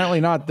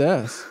 Apparently not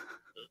this.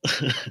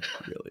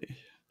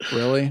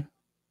 Really?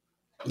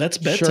 That's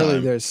bedtime. Surely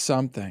there's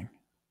something.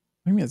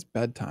 What do you mean it's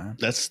bedtime?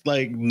 That's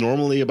like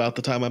normally about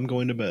the time I'm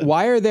going to bed.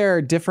 Why are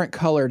there different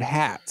colored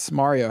hats,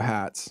 Mario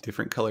hats?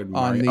 Different colored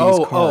Mario on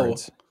these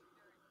cards.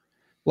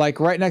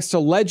 Like right next to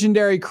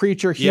legendary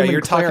creature human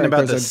you're cleric, talking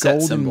about there's the a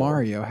golden set symbol.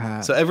 Mario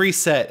hat. So every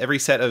set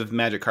of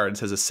Magic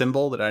cards has a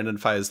symbol that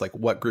identifies like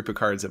what group of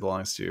cards it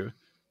belongs to.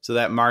 So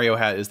that Mario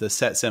hat is the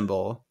set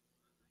symbol.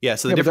 Yeah,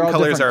 so the different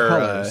colors are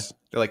they're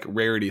like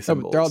rarity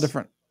symbols. They're all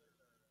different.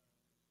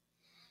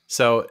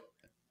 So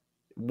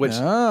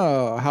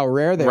how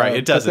rare they are. Right,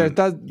 it doesn't.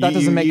 That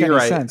doesn't make any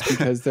sense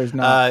because there's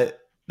not.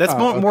 That's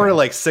more to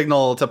like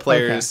signal to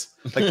players.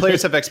 Okay. Like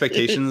players have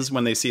expectations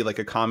when they see like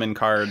a common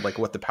card, like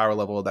what the power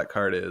level of that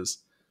card is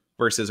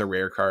versus a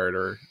rare card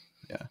or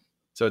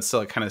So it's to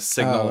like kind of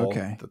signal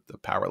the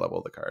power level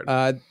of the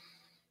card.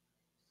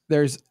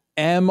 There's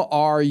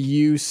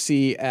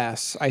MRUCS.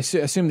 I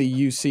assume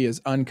the UC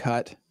is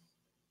uncut.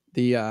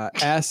 The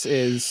S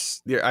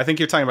is. Yeah, I think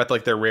you're talking about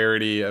like the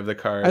rarity of the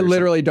card. I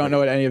literally don't know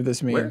what any of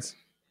this means.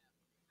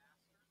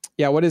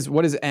 Yeah, what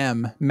is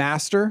M?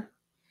 Master.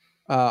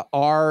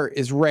 R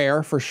is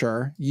rare for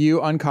sure.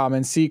 U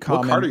uncommon. C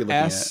common. What card are you looking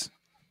S.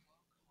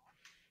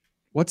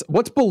 At?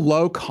 What's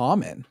below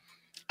common?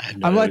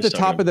 I'm at the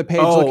top of the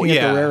page looking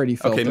at the rarity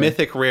filter. Okay,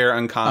 mythic, rare,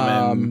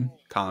 uncommon,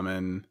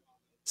 common,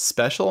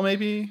 special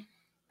maybe.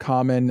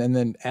 Common and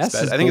then S.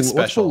 I think it's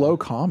special. What's below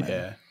common?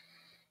 Yeah.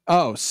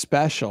 Oh,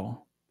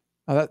 special.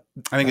 I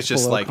think it's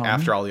just like common?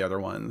 After all the other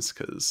ones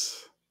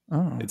because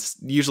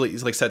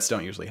it's like sets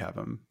don't usually have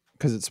them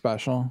because it's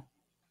special.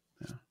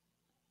 Yeah.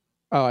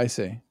 Oh, I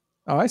see.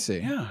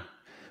 Yeah.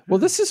 Well,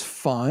 this is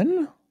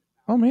fun.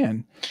 Oh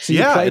man. So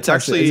it's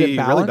actually really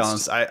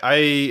balanced.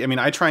 I mean,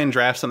 I try and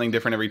draft something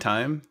different every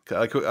time.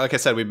 Like I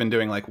said, we've been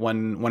doing like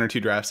one or two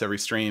drafts every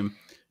stream,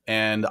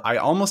 and I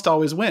almost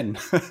always win.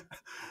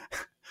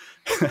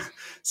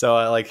 So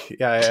I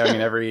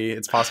mean,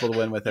 it's possible to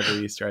win with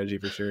every strategy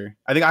for sure.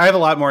 I think I have a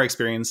lot more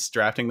experience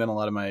drafting than a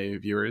lot of my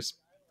viewers,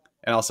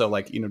 and also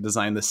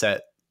design the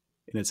set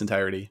in its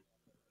entirety.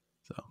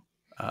 So,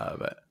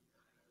 but.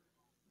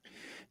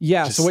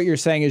 Yeah. So what you're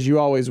saying is you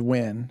always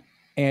win,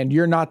 and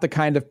you're not the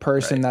kind of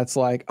person that's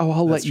like, oh,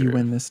 I'll let you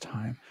win this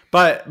time.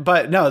 But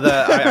no,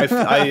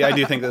 I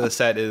do think that the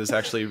set is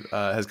actually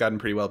has gotten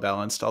pretty well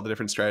balanced. All the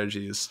different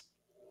strategies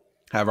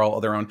have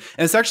all their own,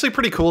 and it's actually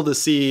pretty cool to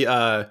see.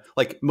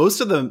 Like most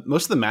of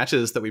the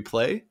matches that we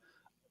play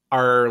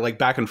are like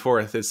back and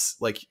forth. It's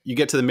like you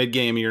get to the mid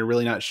game and you're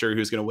really not sure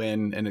who's going to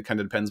win, and it kind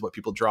of depends what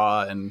people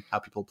draw and how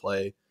people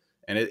play,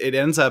 and it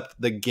ends up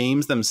the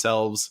games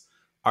themselves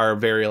are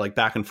very like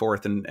back and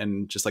forth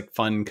and just like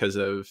fun because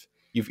of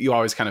you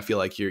always kind of feel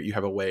like you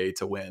have a way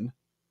to win.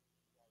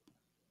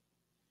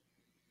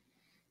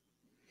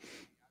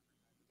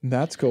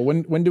 That's cool.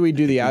 When do we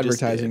do the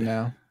advertising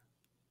now?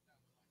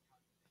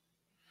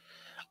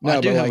 No, I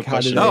do have a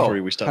question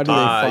before we stop.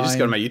 Just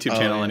go to my YouTube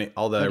channel and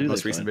all the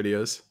most recent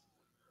videos.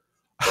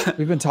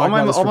 We've been talking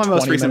about this for 20 minutes. All my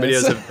most recent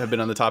videos have been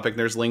on the topic.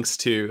 There's links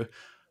to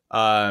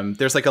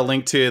there's like a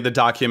link to the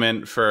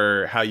document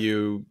for how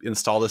you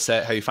install the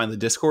set, how you find the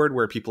Discord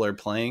where people are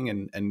playing,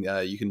 and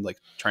you can like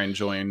try and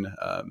join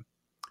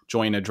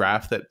a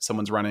draft that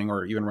someone's running,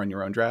 or even run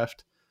your own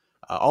draft.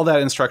 All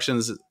that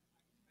instructions.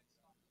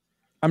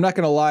 I'm not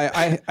gonna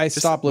lie, I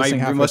stopped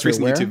listening halfway most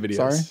recent through. YouTube videos.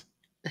 Sorry.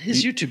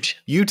 His YouTube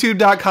channel.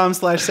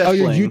 YouTube.com/Seth. Oh,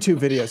 your YouTube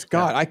videos.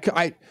 God,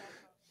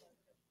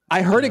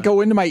 I heard it go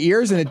into my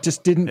ears and it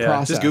just didn't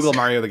process. Just Google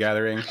Mario the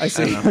Gathering. I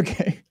see.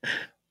 Okay.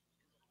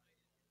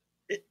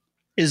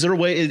 Is there a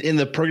way in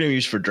the program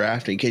used for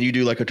drafting? Can you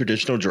do like a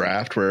traditional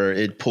draft where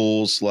it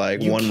pulls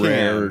like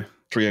rare,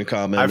 3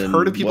 uncommon? I've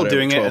heard of people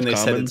doing it and they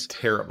said it's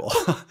terrible.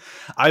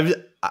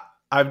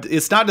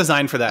 It's not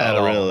designed for that at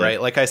all, really?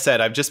 Right? Like I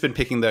said, I've just been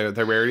picking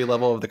the rarity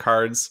level of the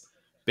cards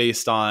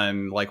based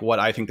on like what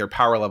I think their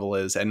power level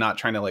is, and not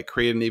trying to like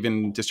create an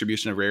even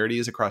distribution of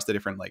rarities across the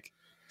different like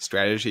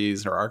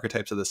strategies or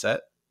archetypes of the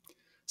set.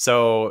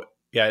 So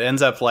yeah, it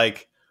ends up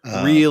like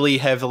really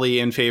heavily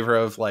in favor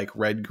of like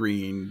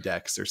red-green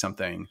decks or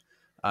something,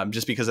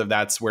 just because of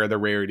that's where the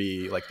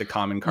rarity, like the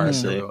common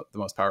cards, are the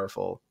most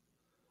powerful.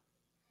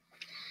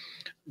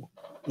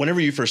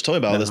 Whenever you first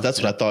told me about this,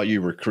 that's what I thought you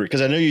were,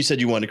 because I know you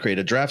said you wanted to create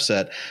a draft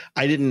set.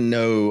 I didn't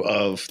know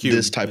of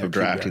this type of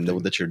drafting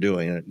that you're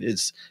doing.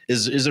 Is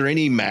there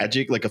any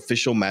Magic, like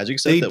official Magic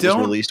set that was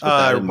released with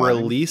that in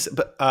mind?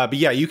 But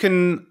yeah, you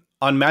can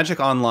on Magic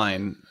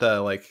Online,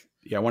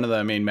 one of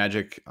the main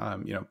Magic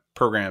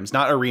programs,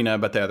 not Arena,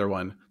 but the other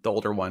one, the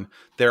older one.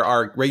 There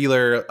are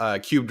regular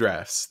cube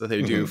drafts that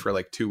they do for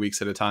like 2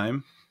 weeks at a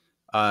time.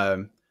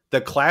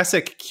 The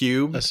classic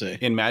cube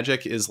in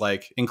Magic is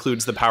like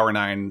includes the Power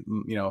 9,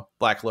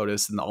 Black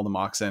Lotus and all the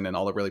Moxen and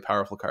all the really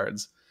powerful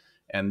cards.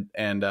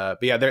 But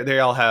yeah, they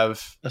all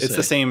have it's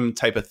the same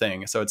type of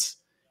thing. So it's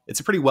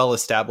a pretty well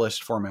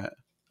established format.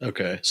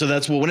 Okay, so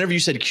that's whenever you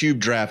said cube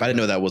draft, I didn't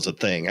know that was a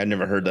thing. I'd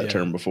never heard that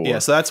term before. Yeah,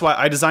 so that's why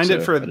I designed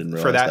it for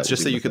that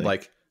just so you could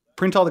like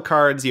print all the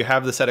cards. You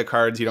have the set of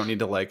cards. You don't need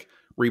to like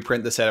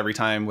reprint the set every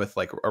time with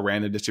like a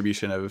random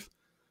distribution of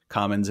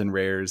commons and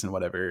rares and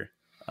whatever.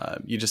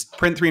 You just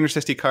print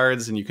 360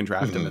 cards and you can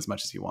draft them as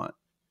much as you want.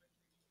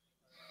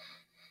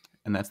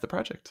 And that's the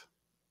project.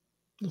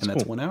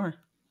 That's 1 hour.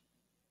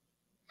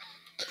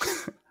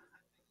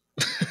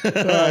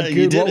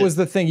 What was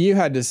the thing you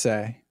had to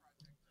say?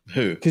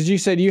 Who? Because you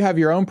said you have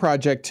your own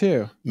project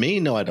too. Me?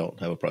 No, I don't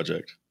have a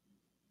project.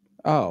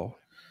 Oh.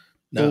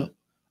 No.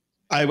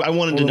 I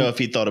wanted to know if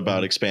he thought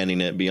about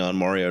expanding it beyond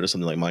Mario to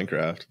something like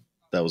Minecraft.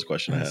 That was a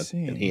question I had.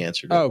 See. And he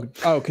answered it.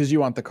 Oh, because you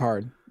want the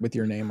card with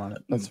your name on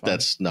it. That's fine.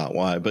 That's not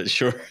why, but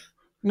sure.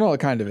 No, it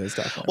kind of is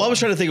definitely. Well, I was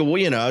trying to think of,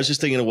 I was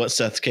just thinking of what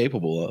Seth's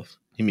capable of.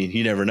 I mean,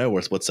 you never know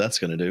what Seth's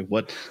going to do.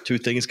 What two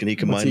things can he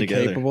combine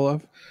together? Capable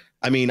of?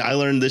 I mean, I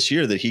learned this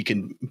year that he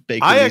can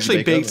bake. I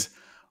actually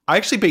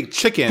baked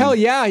chicken. Hell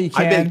yeah, he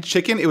can. I baked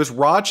chicken. It was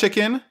raw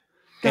chicken,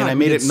 and I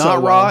made it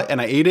not raw, and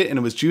I ate it, and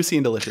it was juicy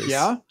and delicious.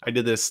 Yeah, I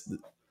did this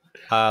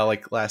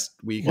like last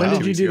week. When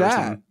did you do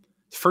that?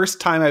 First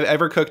time I've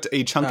ever cooked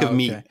a chunk of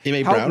meat. He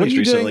made brownies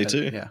recently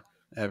too. Yeah,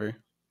 ever.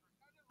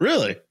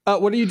 Really?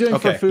 What are you doing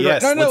for food?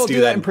 Yes, no, we'll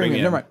do that in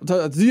premium. Never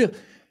mind.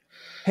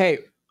 Hey,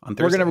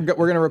 we're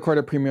gonna record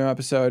a premium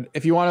episode.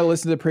 If you want to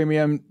listen to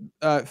premium,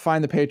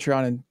 find the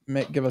Patreon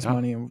and give us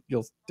money, and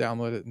you'll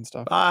download it and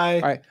stuff.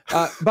 Bye.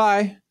 All right.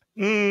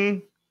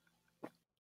 Bye.